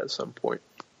do that at some point.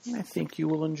 I think you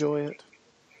will enjoy it.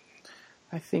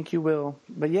 I think you will.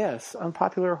 But yes,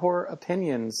 unpopular horror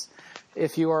opinions.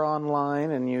 If you are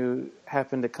online and you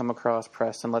happen to come across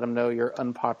Preston, let him know your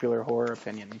unpopular horror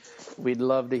opinion. We'd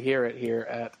love to hear it here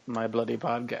at My Bloody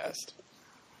Podcast.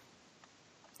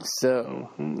 So,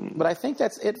 but I think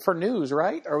that's it for news,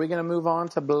 right? Are we going to move on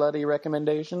to bloody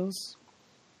recommendations?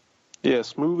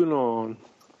 Yes, moving on.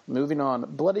 Moving on.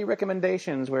 Bloody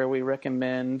recommendations, where we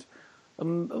recommend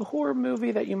a horror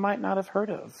movie that you might not have heard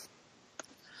of.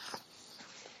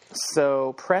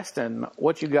 So, Preston,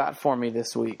 what you got for me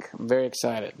this week? I'm very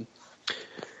excited.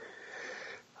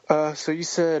 So you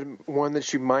said one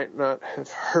that you might not have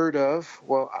heard of.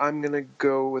 Well, I'm going to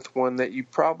go with one that you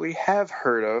probably have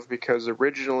heard of, because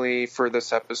originally for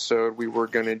this episode we were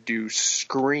going to do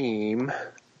Scream,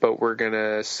 but we're going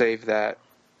to save that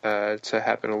to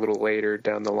happen a little later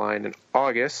down the line in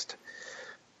August.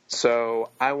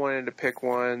 So I wanted to pick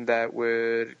one that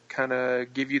would kind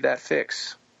of give you that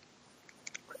fix.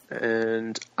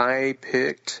 And I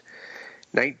picked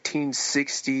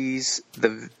 1960s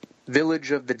The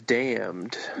Village of the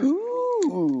Damned.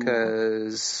 Ooh.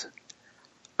 Because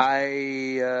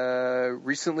I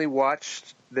recently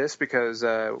watched this because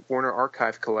Warner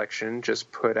Archive Collection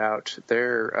just put out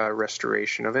their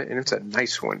restoration of it, and it's a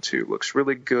nice one too. It looks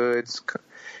really good,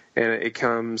 and it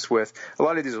comes with a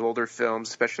lot of these older films,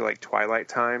 especially like Twilight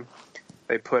Time.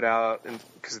 They put out,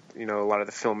 because a lot of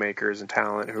the filmmakers and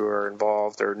talent who are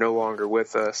involved are no longer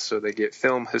with us, so they get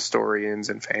film historians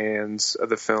and fans of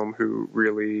the film who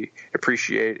really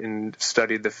appreciate and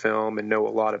studied the film and know a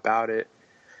lot about it.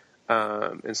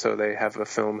 And so they have a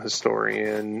film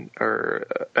historian or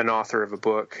an author of a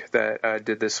book that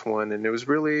did this one, and it was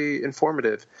really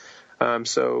informative.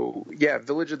 So, yeah,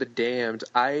 Village of the Damned.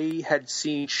 I had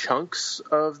seen chunks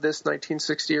of this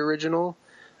 1960 original,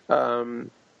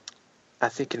 I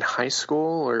think in high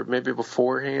school or maybe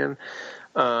beforehand.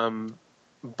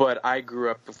 But I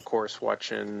grew up, of course,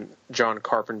 watching John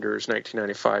Carpenter's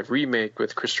 1995 remake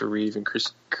with Christopher Reeve and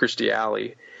Kirstie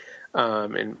Alley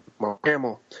and Mark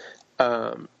Hamill.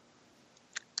 And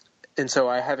so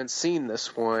I haven't seen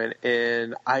this one.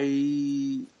 And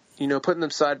putting them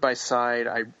side by side,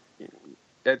 I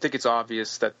think it's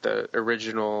obvious that the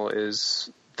original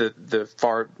is the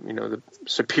far, the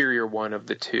superior one of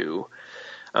the two.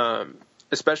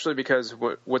 Especially because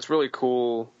what's really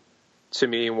cool to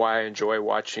me and why I enjoy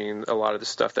watching a lot of the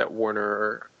stuff that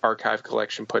Warner Archive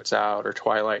Collection puts out or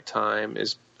Twilight Time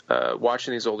is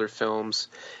watching these older films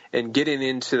and getting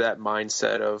into that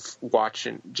mindset of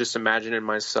just imagining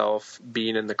myself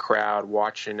being in the crowd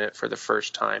watching it for the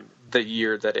first time the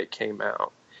year that it came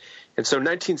out. And so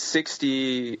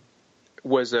 1960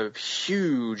 was a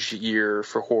huge year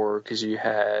for horror because you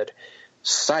had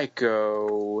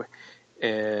Psycho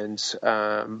and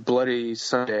Bloody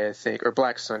Sunday, I think, or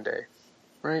Black Sunday,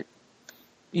 right?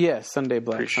 Yes,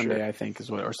 Black Sunday, I think, is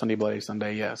what, or Sunday Bloody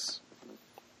Sunday, yes.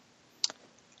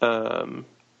 And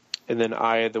then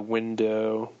Eye of the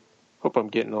Window. Hope I'm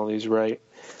getting all these right.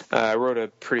 I wrote a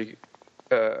pretty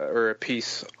or a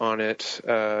piece on it.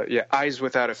 Eyes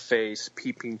Without a Face,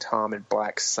 Peeping Tom, and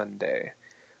Black Sunday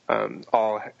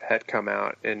all had come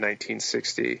out in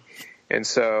 1960. And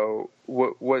so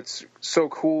what's so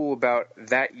cool about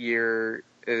that year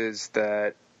is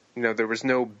that, you know, there was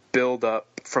no build-up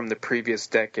from the previous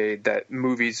decade that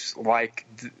movies like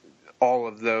all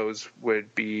of those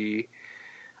would be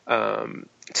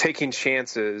taking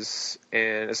chances,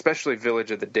 and especially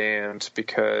Village of the Damned,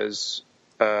 because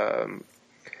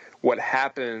what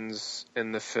happens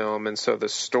in the film, and so the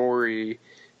story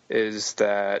is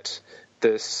that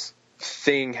this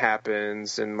thing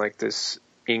happens in like this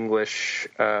English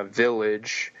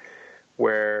village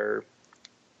where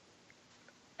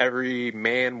every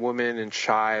man, woman, and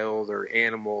child or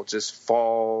animal just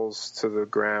falls to the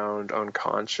ground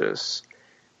unconscious,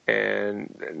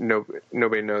 and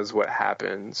nobody knows what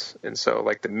happens. And so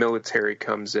like the military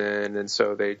comes in, and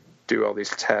so they do all these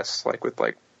tests, like with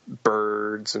like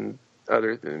birds and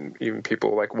even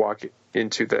people like walk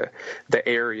into the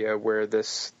area where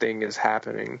this thing is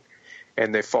happening,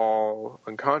 and they fall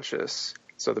unconscious.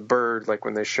 So the bird, like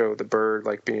when they show the bird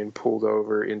like being pulled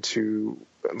over into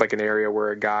like an area where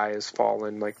a guy has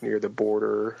fallen like near the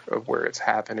border of where it's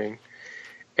happening,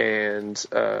 and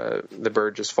the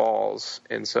bird just falls.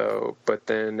 And so, but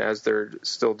then as they're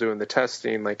still doing the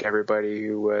testing, like everybody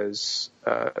who was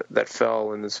that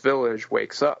fell in this village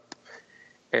wakes up,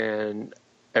 and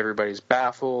everybody's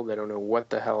baffled. They don't know what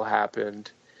the hell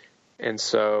happened. And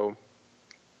so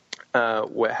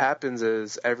what happens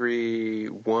is every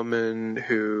woman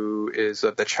who is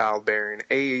of the childbearing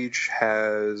age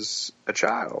has a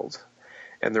child,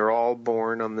 and they're all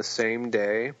born on the same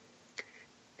day,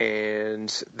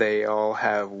 and they all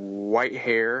have white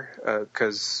hair,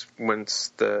 because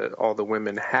once all the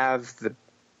women have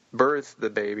birth the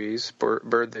these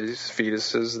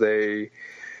fetuses, they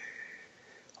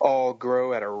all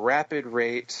grow at a rapid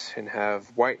rate and have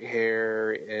white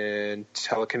hair and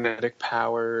telekinetic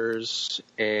powers.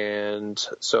 And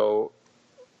so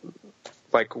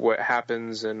like what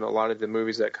happens in a lot of the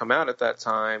movies that come out at that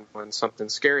time, when something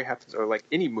scary happens, or like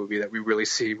any movie that we really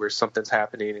see where something's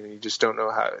happening and you just don't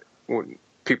know when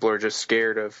people are just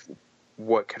scared of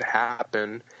what could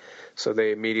happen, so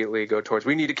they immediately go towards,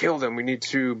 we need to kill them, we need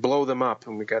to blow them up,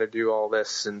 and we got to do all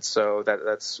this. And so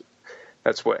that's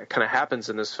what kind of happens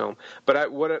in this film.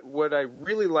 But what I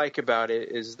really like about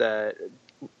it is that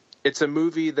it's a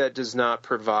movie that does not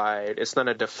provide, it's not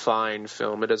a defined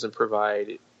film. It doesn't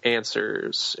provide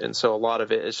answers. And so a lot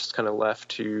of it is just kind of left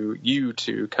to you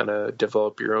to kind of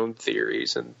develop your own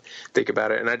theories and think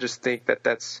about it. And I just think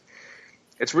it's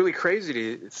really crazy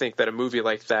to think that a movie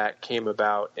like that came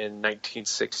about in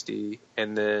 1960.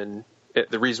 And then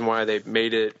the reason why they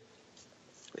made it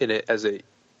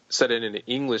set it in an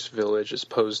English village as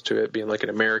opposed to it being like an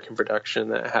American production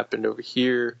that happened over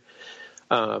here.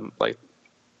 Like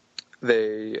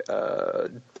they,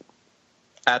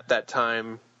 at that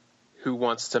time, who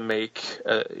wants to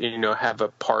have a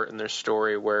part in their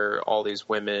story where all these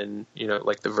women,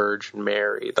 like the Virgin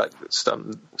Mary, that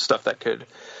stuff that could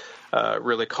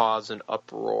really cause an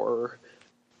uproar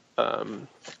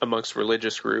amongst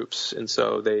religious groups. And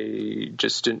so they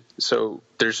just didn't. So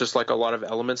there's just like a lot of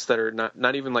elements that are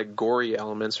not even like gory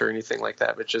elements or anything like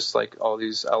that, but just like all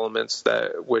these elements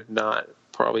that would not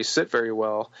probably sit very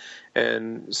well.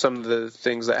 And some of the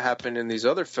things that happen in these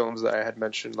other films that I had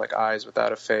mentioned, like Eyes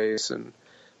Without a Face and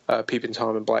Peeping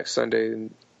Tom and Black Sunday,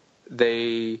 and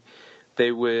they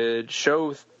would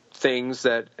show things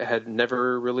that had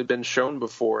never really been shown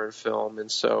before in film.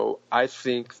 And so I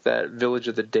think that Village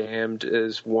of the Damned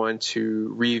is one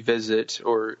to revisit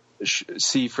or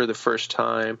see for the first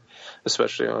time,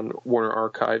 especially on Warner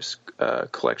Archives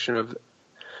collection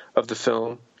of the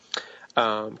film,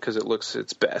 because it looks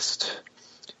its best.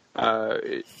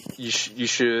 You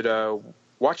should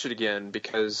watch it again,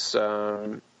 because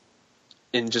and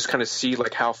just kind of see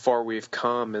like how far we've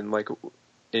come, and like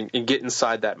and get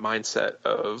inside that mindset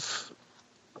of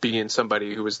being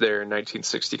somebody who was there in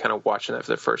 1960, kind of watching that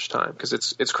for the first time, because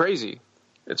it's crazy.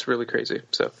 It's really crazy.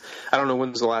 So I don't know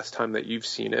when's the last time that you've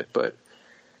seen it, but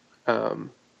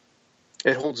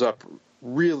it holds up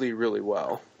really, really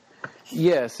well.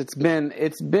 Yes, it's been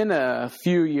a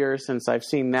few years since I've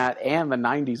seen that and the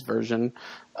 90s version.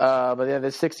 But yeah, the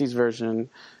 60s version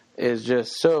is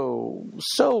just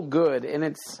so good,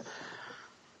 and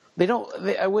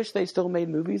I wish they still made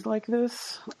movies like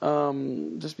this,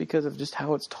 just because of just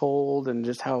how it's told and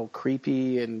just how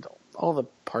creepy and all the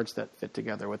parts that fit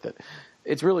together with it.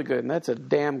 It's really good, and that's a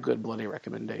damn good bloody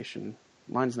recommendation.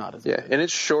 Mine's not as good. And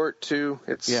it's short too.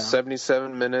 It's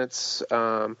 77 minutes.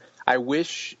 I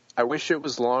wish it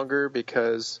was longer,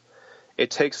 because it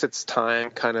takes its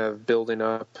time kind of building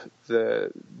up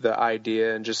the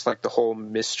idea and just like the whole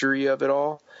mystery of it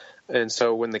all. And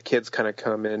so when the kids kind of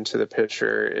come into the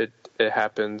picture, it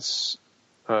happens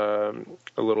a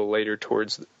little later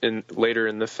later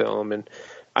in the film. And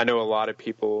I know a lot of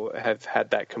people have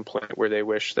had that complaint where they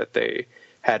wish that they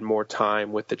had more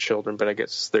time with the children, but I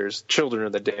guess there's Children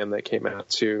of the Dam that came out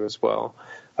too as well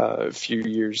a few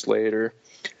years later.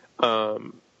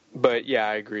 But yeah,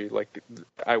 I agree. Like,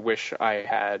 I wish I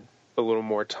had a little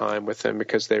more time with them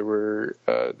because they were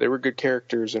good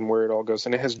characters and where it all goes.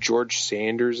 And it has George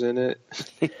Sanders in it,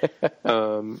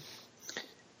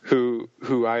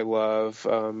 who I love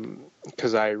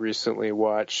because I recently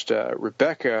watched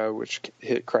Rebecca, which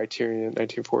hit Criterion in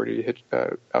 1940.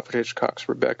 Alfred Hitchcock's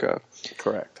Rebecca.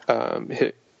 Correct.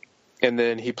 And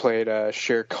then he played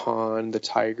Shere Khan, the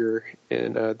tiger,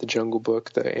 in the Jungle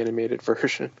Book, the animated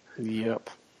version. Yep.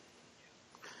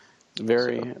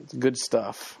 It's good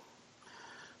stuff.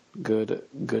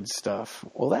 Good stuff.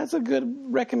 Well, that's a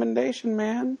good recommendation,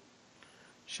 man.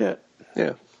 Shit.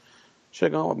 Yeah. Should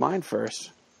have gone with mine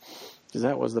first, because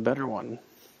that was the better one.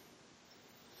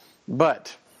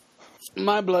 But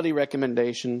my bloody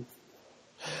recommendation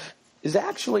is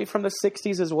actually from the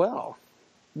 60s as well.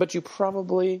 But you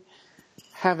probably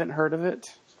haven't heard of it.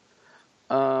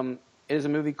 It is a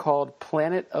movie called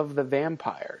Planet of the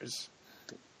Vampires.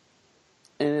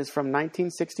 And it is from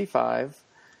 1965.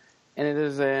 And it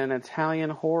is an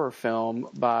Italian horror film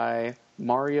by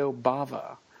Mario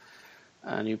Bava.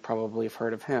 And you probably have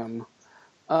heard of him.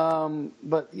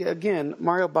 But again,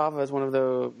 Mario Bava is one of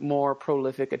the more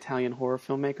prolific Italian horror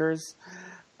filmmakers.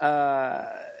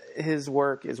 His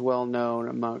work is well known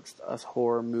amongst us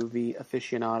horror movie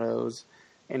aficionados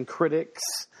and critics.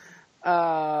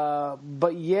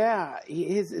 But yeah,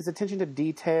 his attention to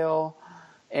detail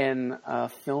and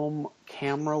film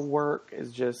camera work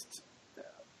is just,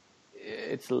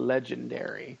 it's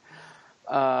legendary.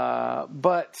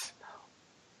 But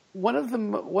one of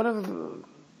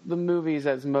the movies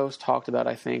that's most talked about,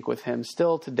 I think, with him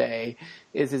still today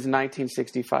is his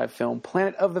 1965 film,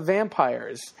 Planet of the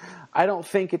Vampires. I don't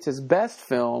think it's his best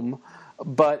film,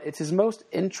 but it's his most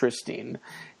interesting.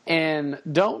 And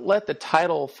don't let the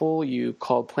title fool you,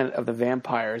 called Planet of the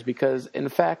Vampires, because, in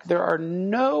fact, there are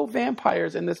no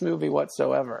vampires in this movie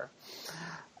whatsoever.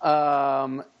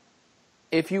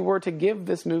 If you were to give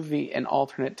this movie an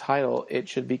alternate title, it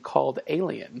should be called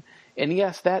Alien. And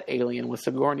yes, that Alien was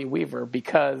Sigourney Weaver,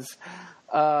 because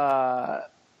the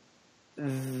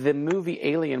movie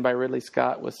Alien by Ridley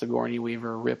Scott with Sigourney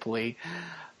Weaver Ripley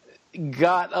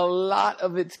got a lot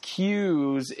of its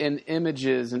cues and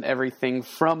images and everything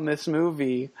from this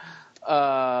movie,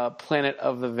 Planet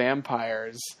of the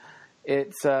Vampires.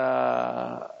 It's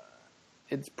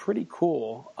pretty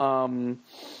cool.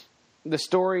 The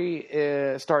story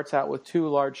starts out with two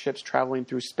large ships traveling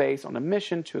through space on a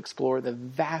mission to explore the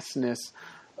vastness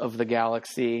of the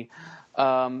galaxy.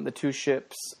 The two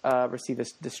ships receive a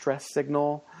distress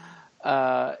signal,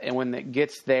 and when it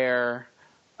gets there,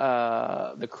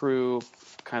 the crew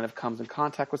kind of comes in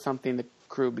contact with something. The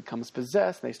crew becomes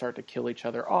possessed, and they start to kill each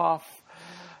other off.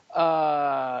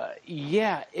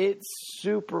 Yeah, it's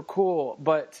super cool,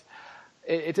 but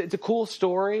it's a cool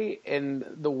story, and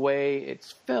the way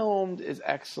it's filmed is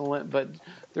excellent, but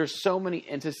there's so many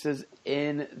instances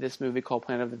in this movie called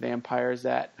Planet of the Vampires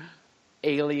that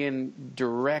Alien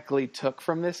directly took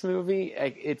from this movie.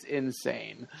 It's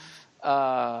insane.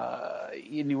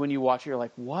 When you watch it, you're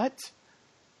like, what?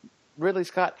 Ridley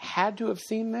Scott had to have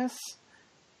seen this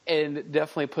and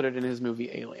definitely put it in his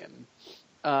movie Alien.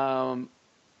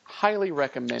 Highly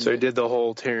recommend. So he did the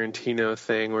whole Tarantino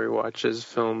thing where he watches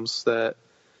films that,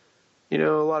 a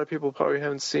lot of people probably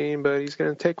haven't seen, but he's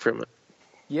going to take from it.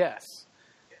 Yes,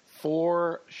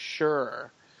 for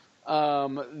sure.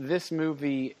 This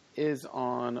movie is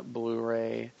on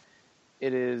Blu-ray.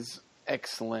 It is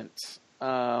excellent.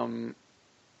 Who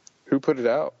put it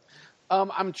out?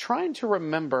 I'm trying to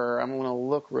remember. I'm going to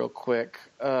look real quick.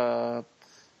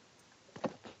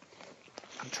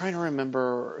 I'm trying to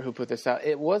remember who put this out.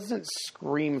 It wasn't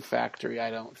Scream Factory,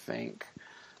 I don't think.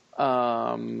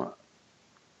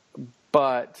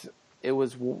 But it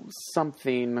was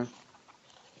something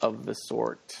of the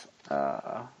sort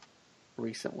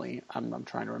recently. I'm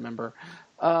trying to remember.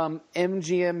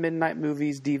 MGM Midnight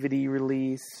Movies DVD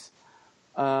release.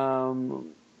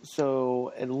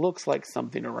 So it looks like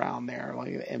something around there,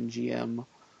 like an MGM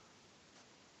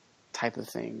type of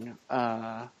thing.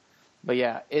 But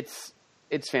yeah, it's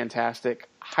fantastic.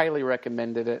 Highly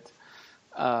recommended it.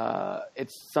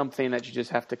 It's something that you just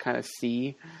have to kind of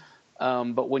see.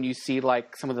 But when you see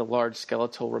like some of the large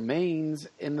skeletal remains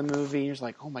in the movie, you're just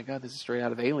like, oh my God, this is straight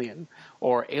out of Alien,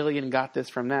 or Alien got this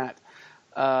from that.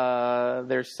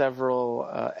 There's several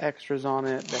extras on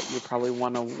it that you probably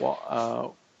want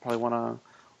to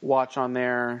watch on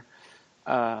there.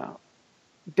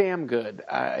 Damn good.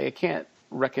 I can't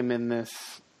recommend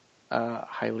this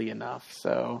highly enough.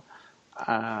 So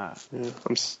I'm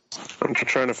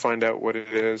trying to find out what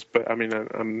it is, but I mean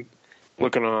I'm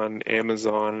looking on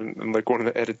Amazon, and like one of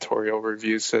the editorial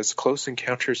reviews says Close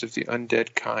Encounters of the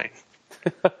Undead Kind.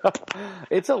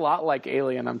 It's a lot like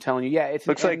Alien, I'm telling you. Yeah, it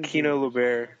looks like Kino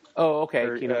Lorber. Oh,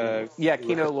 okay. Kino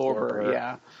Lorber.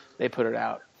 Yeah, they put it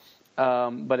out.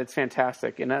 But it's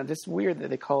fantastic, and just weird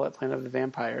that they call it Planet of the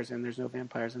Vampires, and there's no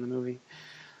vampires in the movie.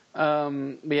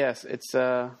 But yes, it's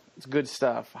good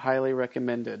stuff. Highly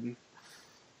recommended.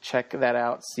 Check that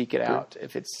out. Seek it out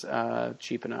if it's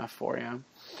cheap enough for you.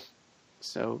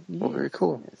 So, well, very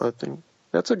cool. Yes. I think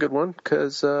that's a good one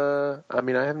because I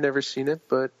mean I have never seen it,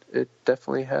 but it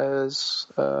definitely has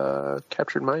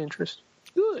captured my interest.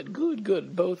 Good.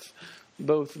 Both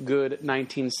good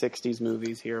 1960s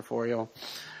movies here for you.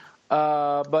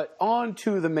 But on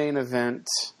to the main event.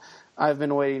 I've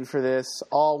been waiting for this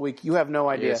all week. You have no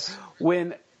idea. Yes.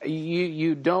 When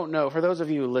you don't know, for those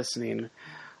of you listening,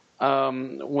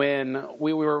 when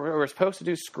we were supposed to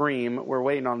do Scream, we're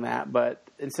waiting on that, but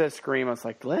instead of Scream, I was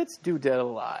like, let's do Dead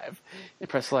Alive. And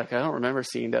press like, I don't remember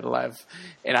seeing Dead Alive.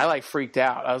 And I like freaked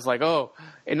out. I was like, oh,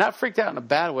 and not freaked out in a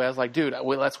bad way. I was like, dude,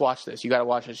 let's watch this. You got to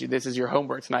watch this. This is your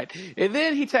homework tonight. And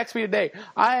then he texted me today,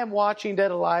 I am watching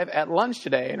Dead Alive at lunch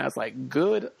today. And I was like,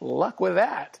 good luck with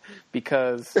that.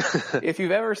 Because if you've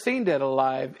ever seen Dead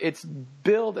Alive, it's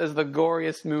billed as the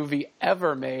goriest movie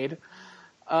ever made.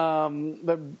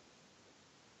 But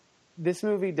this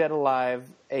movie, Dead Alive,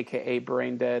 a.k.a.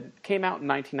 Brain Dead, came out in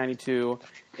 1992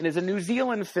 and is a New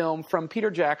Zealand film from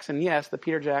Peter Jackson. Yes, the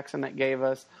Peter Jackson that gave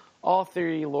us all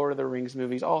 3 Lord of the Rings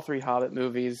movies, all 3 Hobbit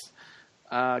movies,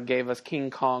 gave us King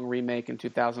Kong remake in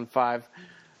 2005.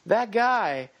 That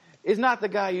guy is not the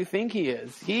guy you think he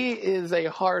is. He is a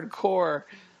hardcore,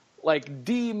 like,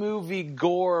 D-movie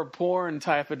gore porn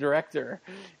type of director.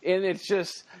 And it's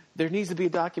just, there needs to be a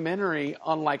documentary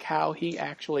on, like, how he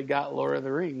actually got Lord of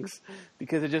the Rings,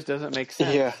 because it just doesn't make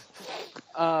sense.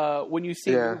 Yeah. When you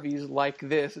see movies like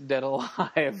this, Dead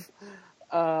Alive,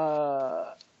 and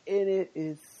it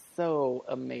is so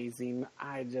amazing.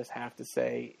 I just have to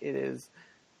say, it is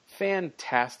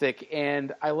fantastic,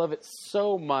 and I love it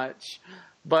so much.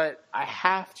 But I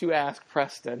have to ask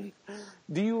Preston,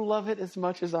 do you love it as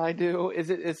much as I do? Is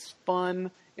it as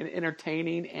fun and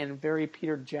entertaining and very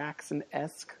Peter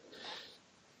Jackson-esque?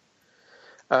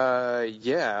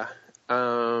 Yeah.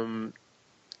 In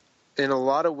a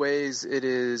lot of ways, it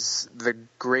is the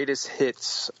greatest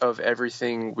hits of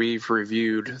everything we've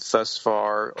reviewed thus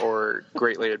far or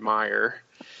greatly admire.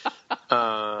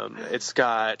 It's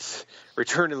got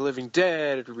Return of the Living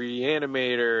Dead,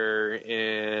 Reanimator,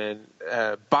 and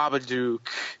Babadook,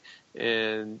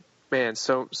 and man,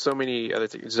 so many other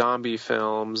things, zombie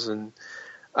films, and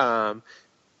man,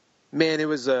 it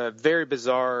was a very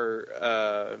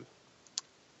bizarre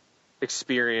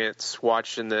experience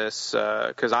watching this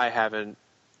because I haven't.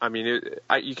 I mean,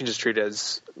 you can just treat it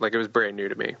as like it was brand new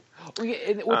to me.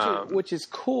 Which is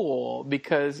cool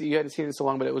because you hadn't seen it in so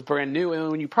long, but it was brand new. And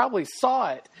when you probably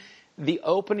saw it, the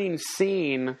opening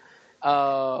scene,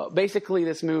 basically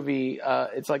this movie,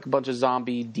 it's like a bunch of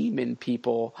zombie demon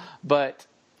people, but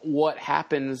what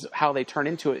happens, how they turn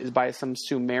into it is by some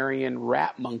Sumerian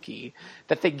rat monkey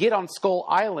that they get on Skull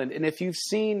Island. And if you've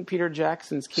seen Peter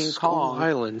Jackson's King Kong... Skull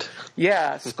Island.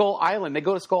 Yeah, Skull Island. They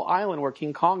go to Skull Island where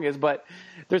King Kong is, but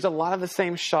there's a lot of the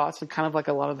same shots and kind of like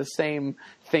a lot of the same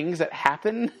things that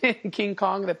happen in King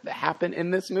Kong that happen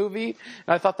in this movie.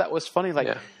 And I thought that was funny.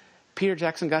 Like, Peter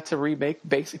Jackson got to remake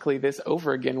basically this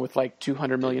over again with like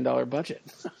 $200 million budget.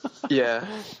 Yeah.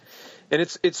 And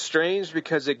it's strange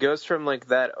because it goes from like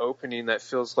that opening that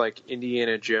feels like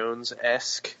Indiana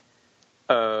Jones-esque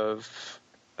of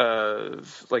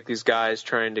like these guys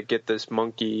trying to get this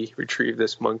monkey, retrieve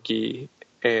this monkey,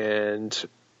 and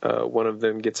one of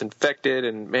them gets infected,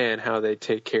 and man, how they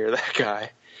take care of that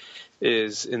guy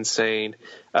is insane.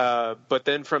 But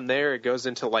then from there it goes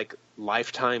into like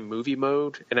Lifetime movie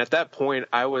mode, and at that point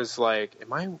I was like,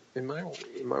 am I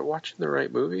watching the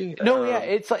right movie? No, yeah,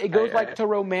 it's like, it goes like to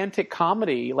romantic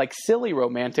comedy, like silly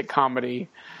romantic comedy.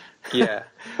 Yeah,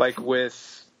 like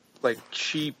with like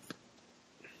cheap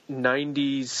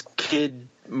 90s kid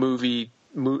movie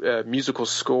musical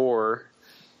score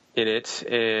in it,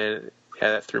 and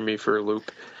yeah, that threw me for a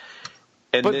loop.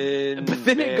 And but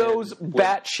then it goes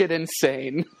batshit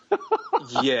insane.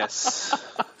 Yes.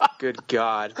 Good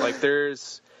God. Like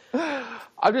there's.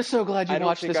 I'm just so glad you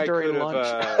watched this during lunch.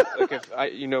 Like if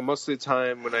most of the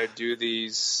time when I do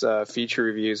these feature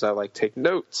reviews, I like take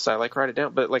notes. I like write it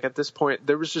down. But like at this point,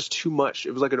 there was just too much.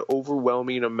 It was like an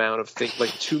overwhelming amount of things,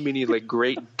 like too many like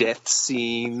great death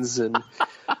scenes, and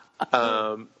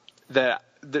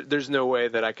there's no way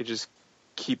that I could just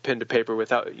keep pen to paper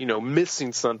without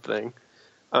missing something.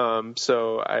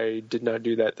 So I did not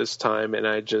do that this time, and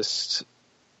I just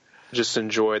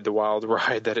enjoyed the wild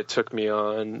ride that it took me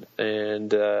on.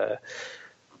 And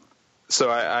so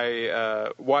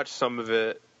I watched some of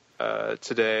it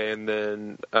today, and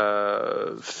then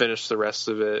finished the rest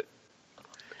of it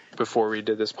before we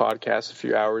did this podcast a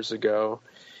few hours ago.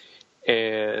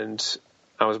 And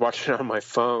I was watching it on my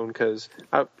phone because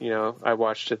I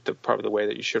watched it probably the way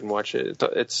that you shouldn't watch it.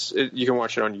 You can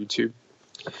watch it on YouTube.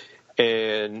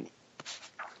 And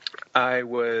I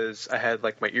had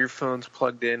like my earphones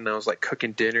plugged in, and I was like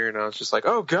cooking dinner, and I was just like,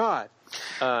 oh God.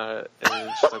 And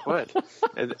she's like, what?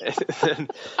 And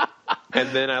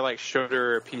then I like showed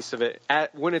her a piece of it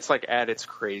when it's like at its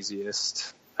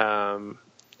craziest. The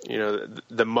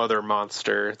mother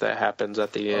monster that happens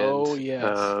at the end. Oh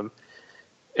yes.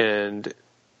 And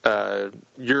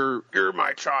you're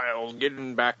my child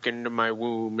getting back into my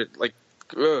womb.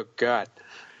 Oh God.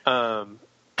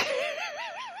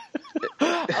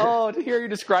 Oh, to hear you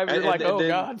describe it, you're like, oh, then,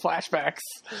 God, flashbacks.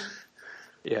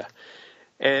 Yeah.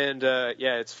 And,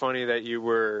 it's funny that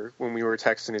when we were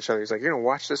texting each other, he's like, you're going to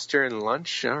watch this during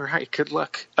lunch? All right, good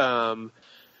luck.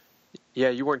 Yeah,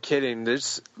 you weren't kidding.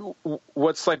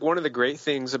 What's like one of the great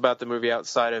things about the movie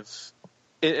outside of,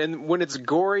 and when it's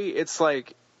gory, it's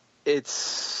like a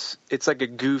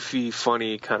goofy,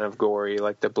 funny kind of gory.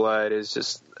 Like the blood is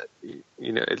just,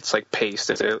 it's like paste.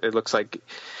 It looks like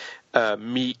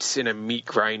meat in a meat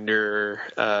grinder,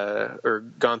 or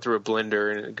gone through a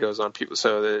blender, and it goes on people.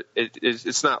 So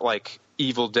it's not like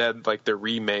Evil Dead, like the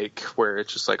remake, where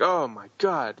it's just like, oh my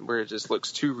God, where it just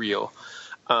looks too real.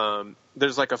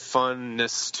 There's like a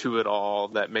funness to it all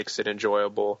that makes it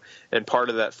enjoyable, and part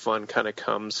of that fun kind of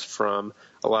comes from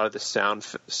a lot of the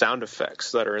sound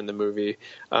effects that are in the movie.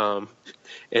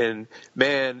 And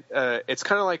man, it's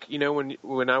kind of like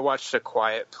when I watched A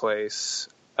Quiet Place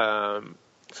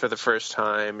for the first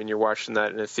time, and you're watching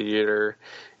that in a theater,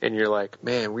 and you're like,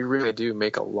 man, we really do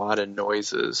make a lot of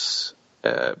noises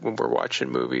when we're watching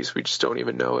movies. We just don't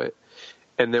even know it.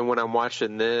 And then when I'm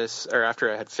watching this, or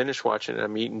after I had finished watching it,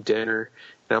 I'm eating dinner,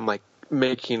 and I'm like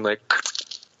making like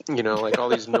all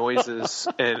these noises,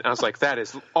 and I was like, that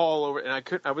is all over.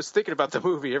 And I was thinking about the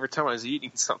movie every time I was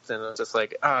eating something. I was just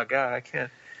like, oh God, I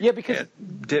can't. Yeah, because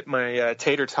can't dip my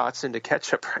tater tots into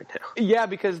ketchup right now. Yeah,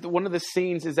 because one of the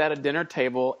scenes is at a dinner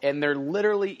table, and they're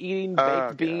literally eating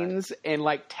baked beans and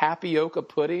like tapioca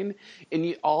pudding,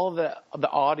 and all the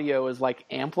audio is like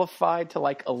amplified to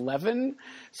like 11,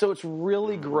 so it's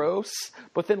really gross.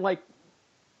 But then like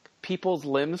people's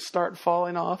limbs start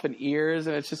falling off and ears,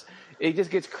 and it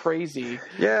just gets crazy.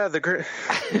 Yeah,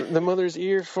 the mother's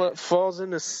ear falls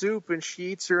into soup, and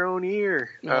she eats her own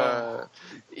ear.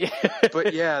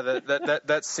 But yeah,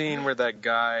 that scene where that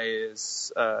guy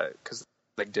is, because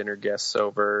like dinner guests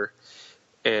over,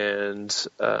 and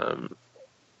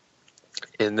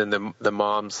then the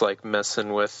mom's like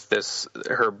messing with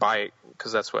her bike,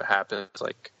 because that's what happens.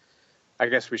 Like, I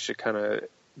guess we should kind of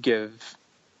give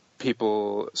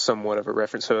people somewhat of a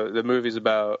reference. So the movie's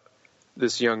about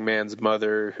this young man's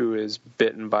mother who is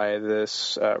bitten by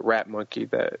this rat monkey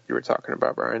that you were talking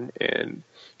about, Brian, and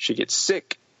she gets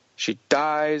sick, she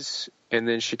dies, and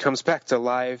then she comes back to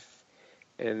life,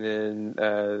 and then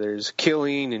there's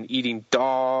killing and eating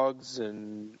dogs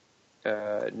and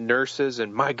nurses,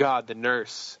 and my God, the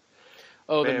nurse.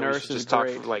 Oh, man, the nurse we should is just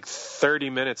great. talk for like 30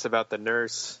 minutes about the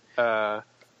nurse.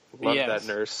 Love that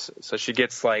nurse. So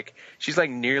she's like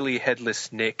nearly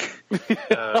headless Nick.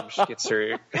 She gets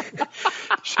her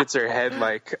head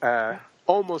like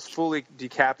almost fully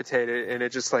decapitated, and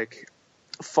it just like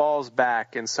falls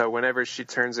back. And so whenever she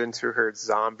turns into her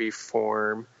zombie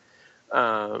form,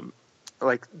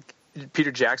 like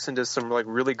Peter Jackson does some like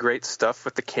really great stuff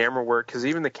with the camera work, because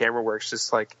even the camera work's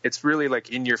just like, it's really like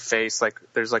in your face. Like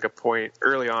there's like a point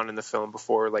early on in the film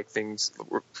before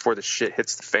the shit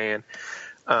hits the fan.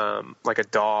 Like a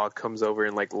dog comes over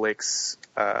and like licks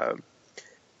the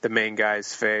main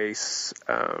guy's face,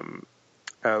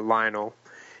 Lionel,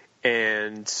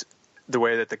 and the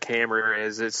way that the camera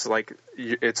is,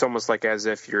 it's almost like as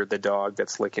if you're the dog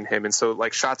that's licking him. And so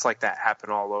like shots like that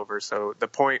happen all over. So the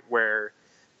point where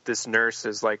this nurse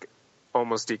is like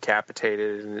almost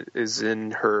decapitated and is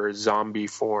in her zombie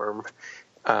form.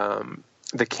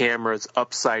 The camera's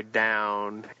upside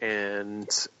down, and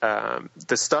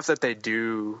the stuff that they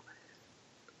do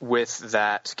with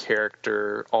that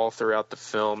character all throughout the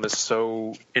film is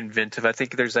so inventive. I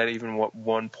think there's that even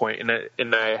one point,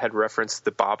 and I had referenced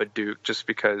the Babadook just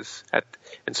because,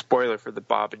 and spoiler for the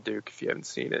Babadook if you haven't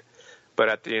seen it, but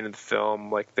at the end of the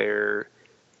film, like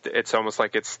it's almost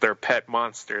like it's their pet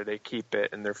monster. They keep it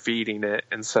and they're feeding it,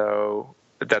 and so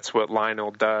that's what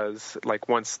Lionel does. Like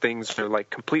once things are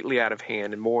like completely out of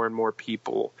hand and more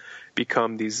people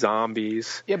become these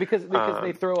zombies. Yeah, because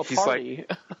they throw a party.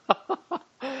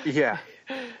 Yeah.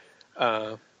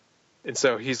 And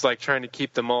so he's like trying to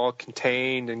keep them all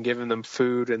contained and giving them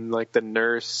food, and like the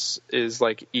nurse is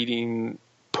like eating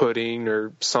pudding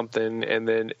or something, and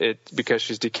then because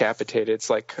she's decapitated, it's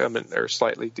like or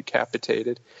slightly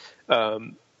decapitated.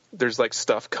 There's like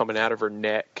stuff coming out of her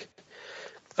neck.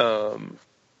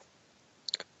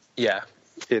 Yeah,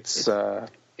 it's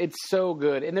so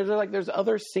good. And there's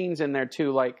other scenes in there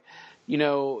too, like, you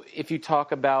know, if you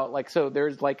talk about like, so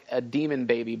there's like a demon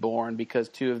baby born because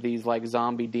two of these like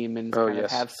zombie demons kind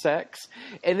of have sex.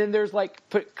 And then there's like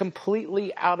put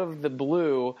completely out of the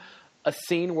blue a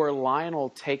scene where Lionel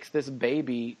takes this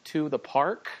baby to the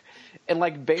park and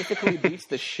like basically beats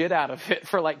the shit out of it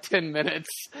for like 10 minutes.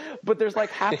 But there's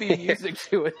like happy music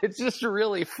to it. It's just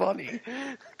really funny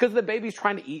because the baby's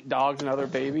trying to eat dogs and other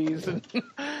babies. And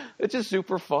it's just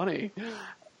super funny.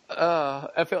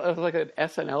 I felt it was like an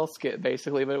SNL skit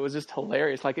basically, but it was just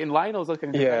hilarious. Like, and Lionel's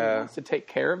looking he wants to take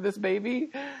care of this baby,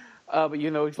 but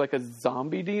you know he's like a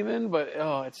zombie demon. But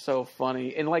it's so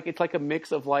funny, and like it's like a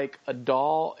mix of like a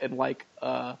doll and like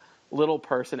a little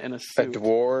person in a suit, a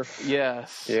dwarf.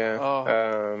 Yes,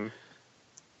 yeah.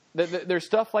 There's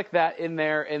stuff like that in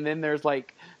there, and then there's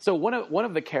like one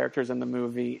of the characters in the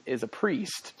movie is a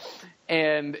priest,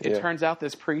 and it turns out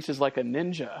this priest is like a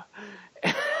ninja.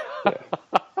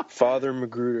 Father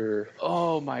Magruder.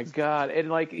 Oh my God. And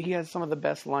like he has some of the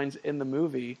best lines in the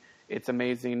movie. It's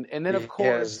amazing. And then of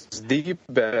course he has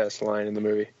the best line in the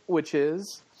movie. Which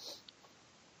is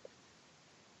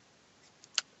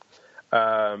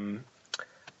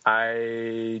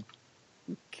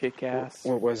kick ass.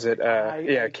 What was it?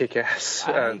 Kick ass.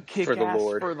 Kick for the ass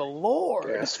Lord. For the Lord.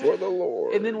 Yes, for the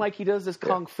Lord. And then like he does this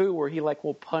kung fu where he like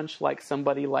will punch like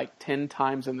somebody like 10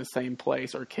 times in the same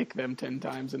place or kick them 10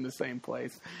 times in the same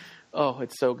place. Oh,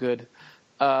 it's so good.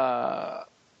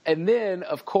 And then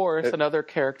of course another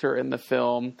character in the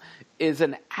film is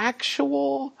an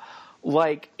actual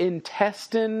like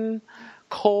intestine,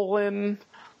 colon,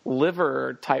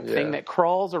 liver type thing that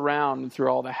crawls around through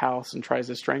all the house and tries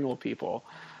to strangle people,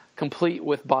 complete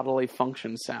with bodily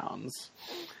function sounds.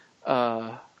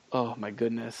 Oh my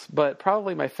goodness. But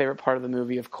probably my favorite part of the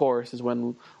movie, of course, is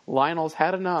when Lionel's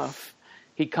had enough.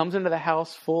 He comes into the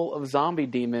house full of zombie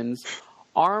demons,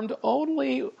 armed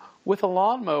only with a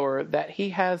lawnmower that he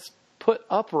has put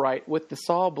upright with the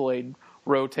saw blade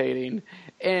rotating.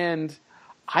 And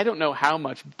I don't know how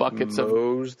much buckets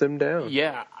mows them down.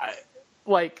 Yeah.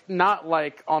 Like, not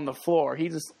like on the floor. He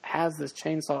just has this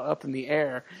chainsaw up in the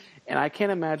air. And I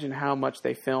can't imagine how much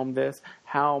they filmed this,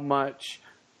 how much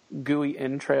gooey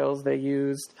entrails they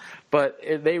used. But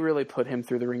they really put him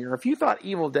through the ringer. If you thought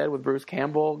Evil Dead with Bruce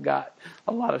Campbell got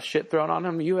a lot of shit thrown on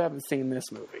him, you haven't seen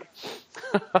this movie.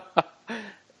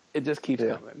 It just keeps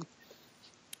coming.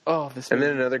 Oh, this movie.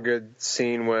 And then another good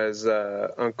scene was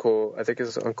Uncle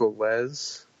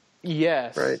Les.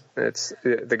 Yes. Right? It's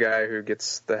the guy who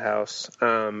gets the house.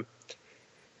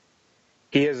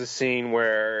 He has a scene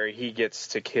where he gets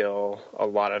to kill a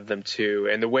lot of them too.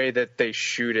 And the way that they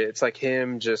shoot it, it's like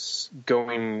him just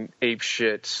going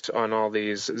apeshit on all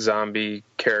these zombie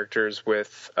characters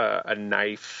with a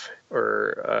knife or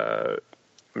a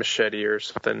machete or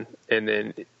something. And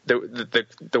then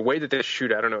the way that they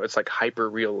shoot, I don't know, it's like hyper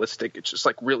realistic. It's just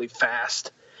like really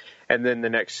fast. And then the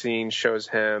next scene shows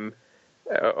him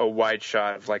a wide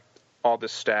shot of like all the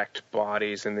stacked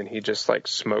bodies, and then he just like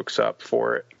smokes up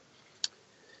for it.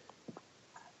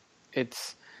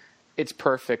 It's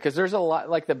perfect because there's a lot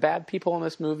like the bad people in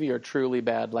this movie are truly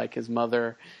bad, like his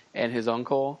mother and his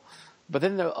uncle. But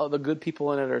then the good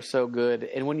people in it are so good,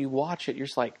 and when you watch it, you're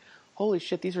just like, holy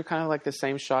shit, these are kind of like the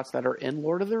same shots that are in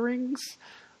Lord of the Rings,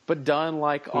 but done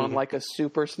like on like a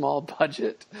super small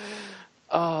budget.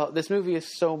 This movie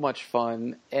is so much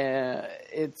fun, and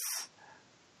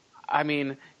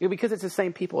because it's the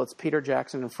same people. It's Peter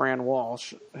Jackson and Fran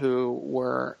Walsh who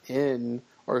were in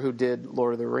or who did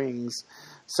Lord of the Rings.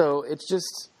 So it's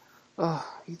just,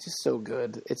 he's just so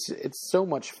good. It's so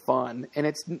much fun, and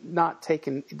it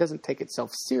doesn't take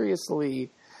itself seriously.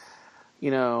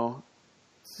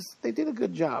 they did a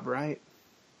good job, right?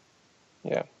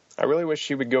 Yeah. I really wish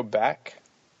she would go back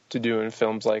to doing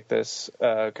films like this,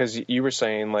 because you were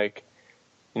saying, like,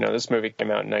 this movie came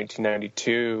out in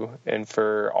 1992, and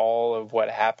for all of what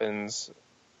happens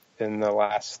in the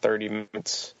last 30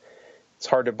 minutes, it's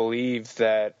hard to believe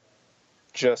that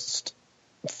just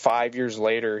 5 years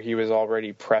later he was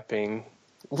already prepping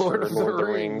Lord of the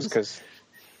Rings.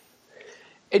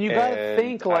 And you got to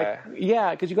think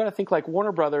because you got to think like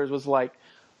Warner Brothers was like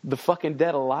the fucking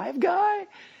Dead Alive guy.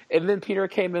 And then Peter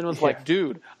came in and was like,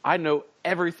 dude, I know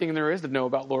everything there is to know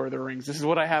about Lord of the Rings. This is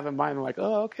what I have in mind. I'm like,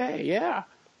 oh, okay, yeah,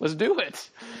 let's do it.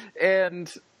 And,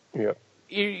 you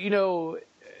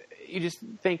just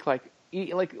think like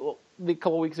a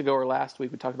couple weeks ago or last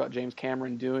week, we talked about James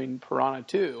Cameron doing Piranha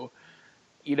 2.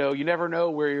 You never know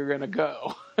where you're going to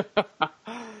go.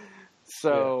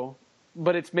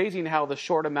 But it's amazing how the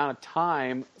short amount of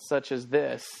time, such as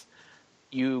this,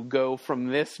 you go from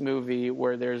this movie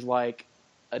where there's like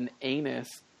an anus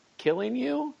killing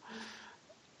you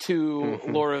to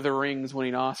Lord of the Rings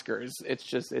winning Oscars.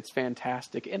 It's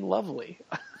fantastic and lovely.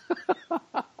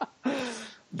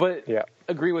 But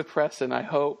agree with Preston. I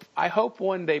hope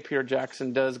one day Peter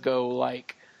Jackson does go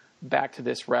like back to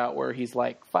this route where he's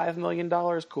like $5 million,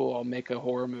 cool, I'll make a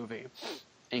horror movie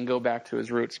and go back to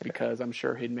his roots, because I'm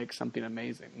sure he'd make something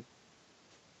amazing.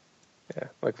 Yeah,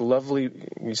 like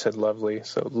you said Lovely.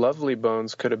 So Lovely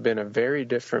Bones could have been a very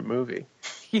different movie.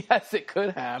 Yes, it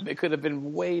could have. It could have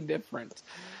been way different.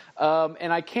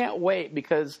 And I can't wait,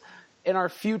 because in our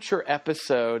future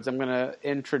episodes, I'm going to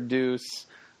introduce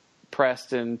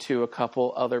Preston to a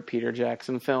couple other Peter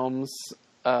Jackson films,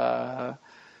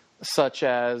 such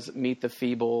as Meet the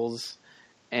Feebles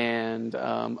and,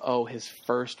 his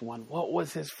first one. What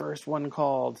was his first one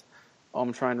called? Oh,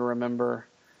 I'm trying to remember.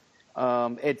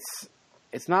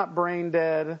 It's not Brain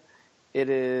Dead. It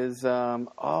is,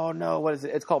 what is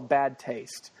it? It's called Bad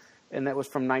Taste. And that was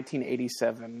from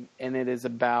 1987. And it is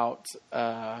about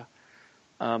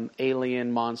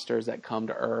alien monsters that come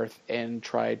to Earth and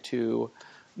try to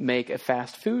make a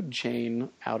fast food chain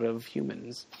out of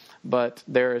humans. But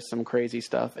there is some crazy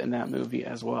stuff in that movie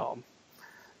as well.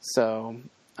 So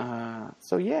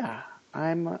yeah,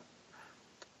 I'm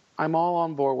all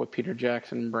on board with Peter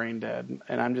Jackson and Brain Dead,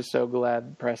 and I'm just so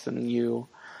glad, Preston, you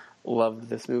loved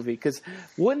this movie. Because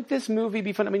wouldn't this movie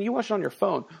be fun? I mean, you watch it on your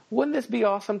phone. Wouldn't this be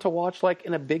awesome to watch like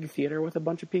in a big theater with a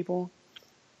bunch of people?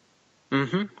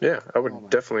 Mm-hmm. Yeah, I would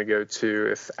definitely go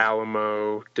to if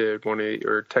Alamo did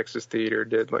or Texas Theater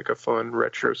did like a fun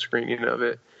retro screening of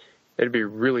it. It'd be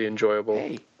really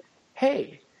enjoyable.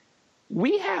 Hey,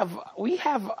 we have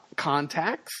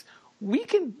contacts. We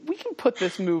can put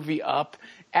this movie up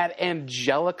at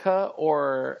Angelica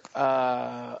or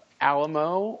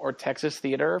Alamo or Texas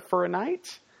Theater for a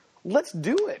night. Let's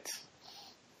do it.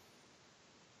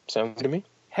 Sounds good to me.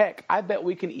 Heck, I bet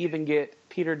we can even get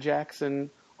Peter Jackson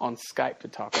on Skype to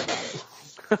talk about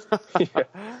it.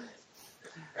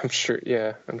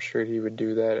 Yeah. I'm sure he would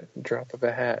do that at the drop of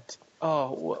a hat.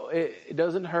 Oh, well, it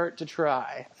doesn't hurt to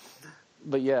try.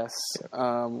 But yes,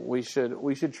 we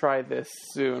should try this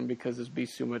soon, because it'd be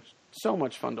so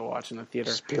much fun to watch in the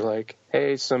theater. Just be like,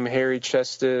 hey, some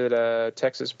hairy-chested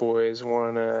Texas boys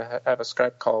want to have a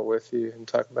Skype call with you and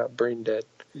talk about Brain Dead.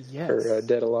 Yes. Or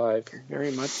Dead Alive.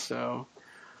 Very much so.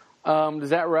 Does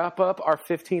that wrap up our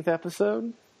 15th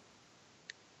episode?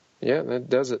 Yeah, that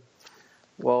does it.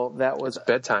 Well, that was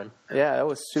bedtime. Yeah, that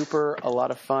was a lot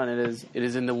of fun. It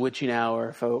is in the witching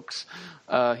hour, folks,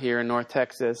 here in North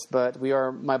Texas. But we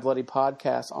are My Bloody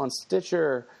Podcast on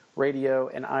Stitcher Radio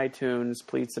and iTunes.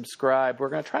 Please subscribe. We're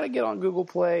going to try to get on Google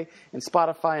Play and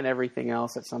Spotify and everything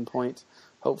else at some point,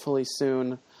 hopefully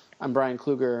soon. I'm Brian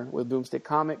Kluger with Boomstick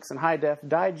Comics and High Def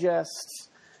Digests.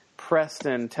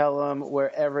 Preston, tell them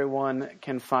where everyone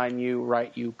can find you,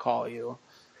 write you, call you.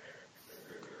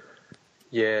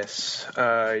 Yes,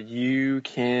 you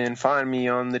can find me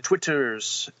on the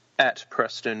Twitters at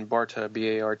Preston Barta,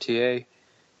 Barta,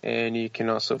 and you can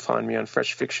also find me on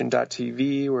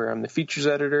freshfiction.tv, where I'm the features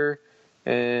editor,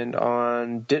 and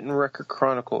on Denton Record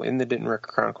Chronicle, in the Denton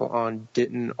Record Chronicle on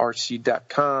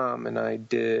DentonRC.com, and I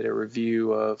did a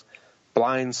review of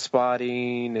Blind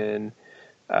Spotting, and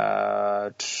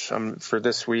for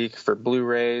this week, for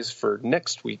Blu-rays, for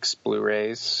next week's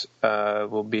Blu-rays,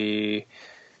 will be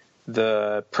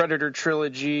the Predator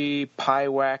trilogy,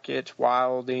 Pyewacket,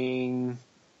 Wilding,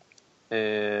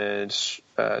 and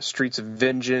Streets of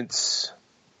Vengeance.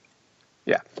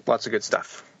 Yeah, lots of good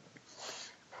stuff.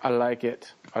 I like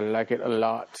it. I like it a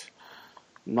lot.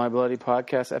 My Bloody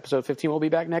Podcast, episode 15. We'll be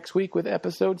back next week with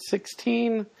episode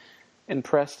 16. And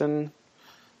Preston,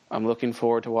 I'm looking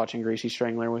forward to watching Greasy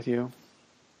Strangler with you.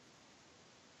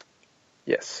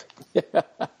 Yes.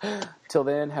 Till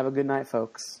then, have a good night,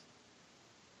 folks.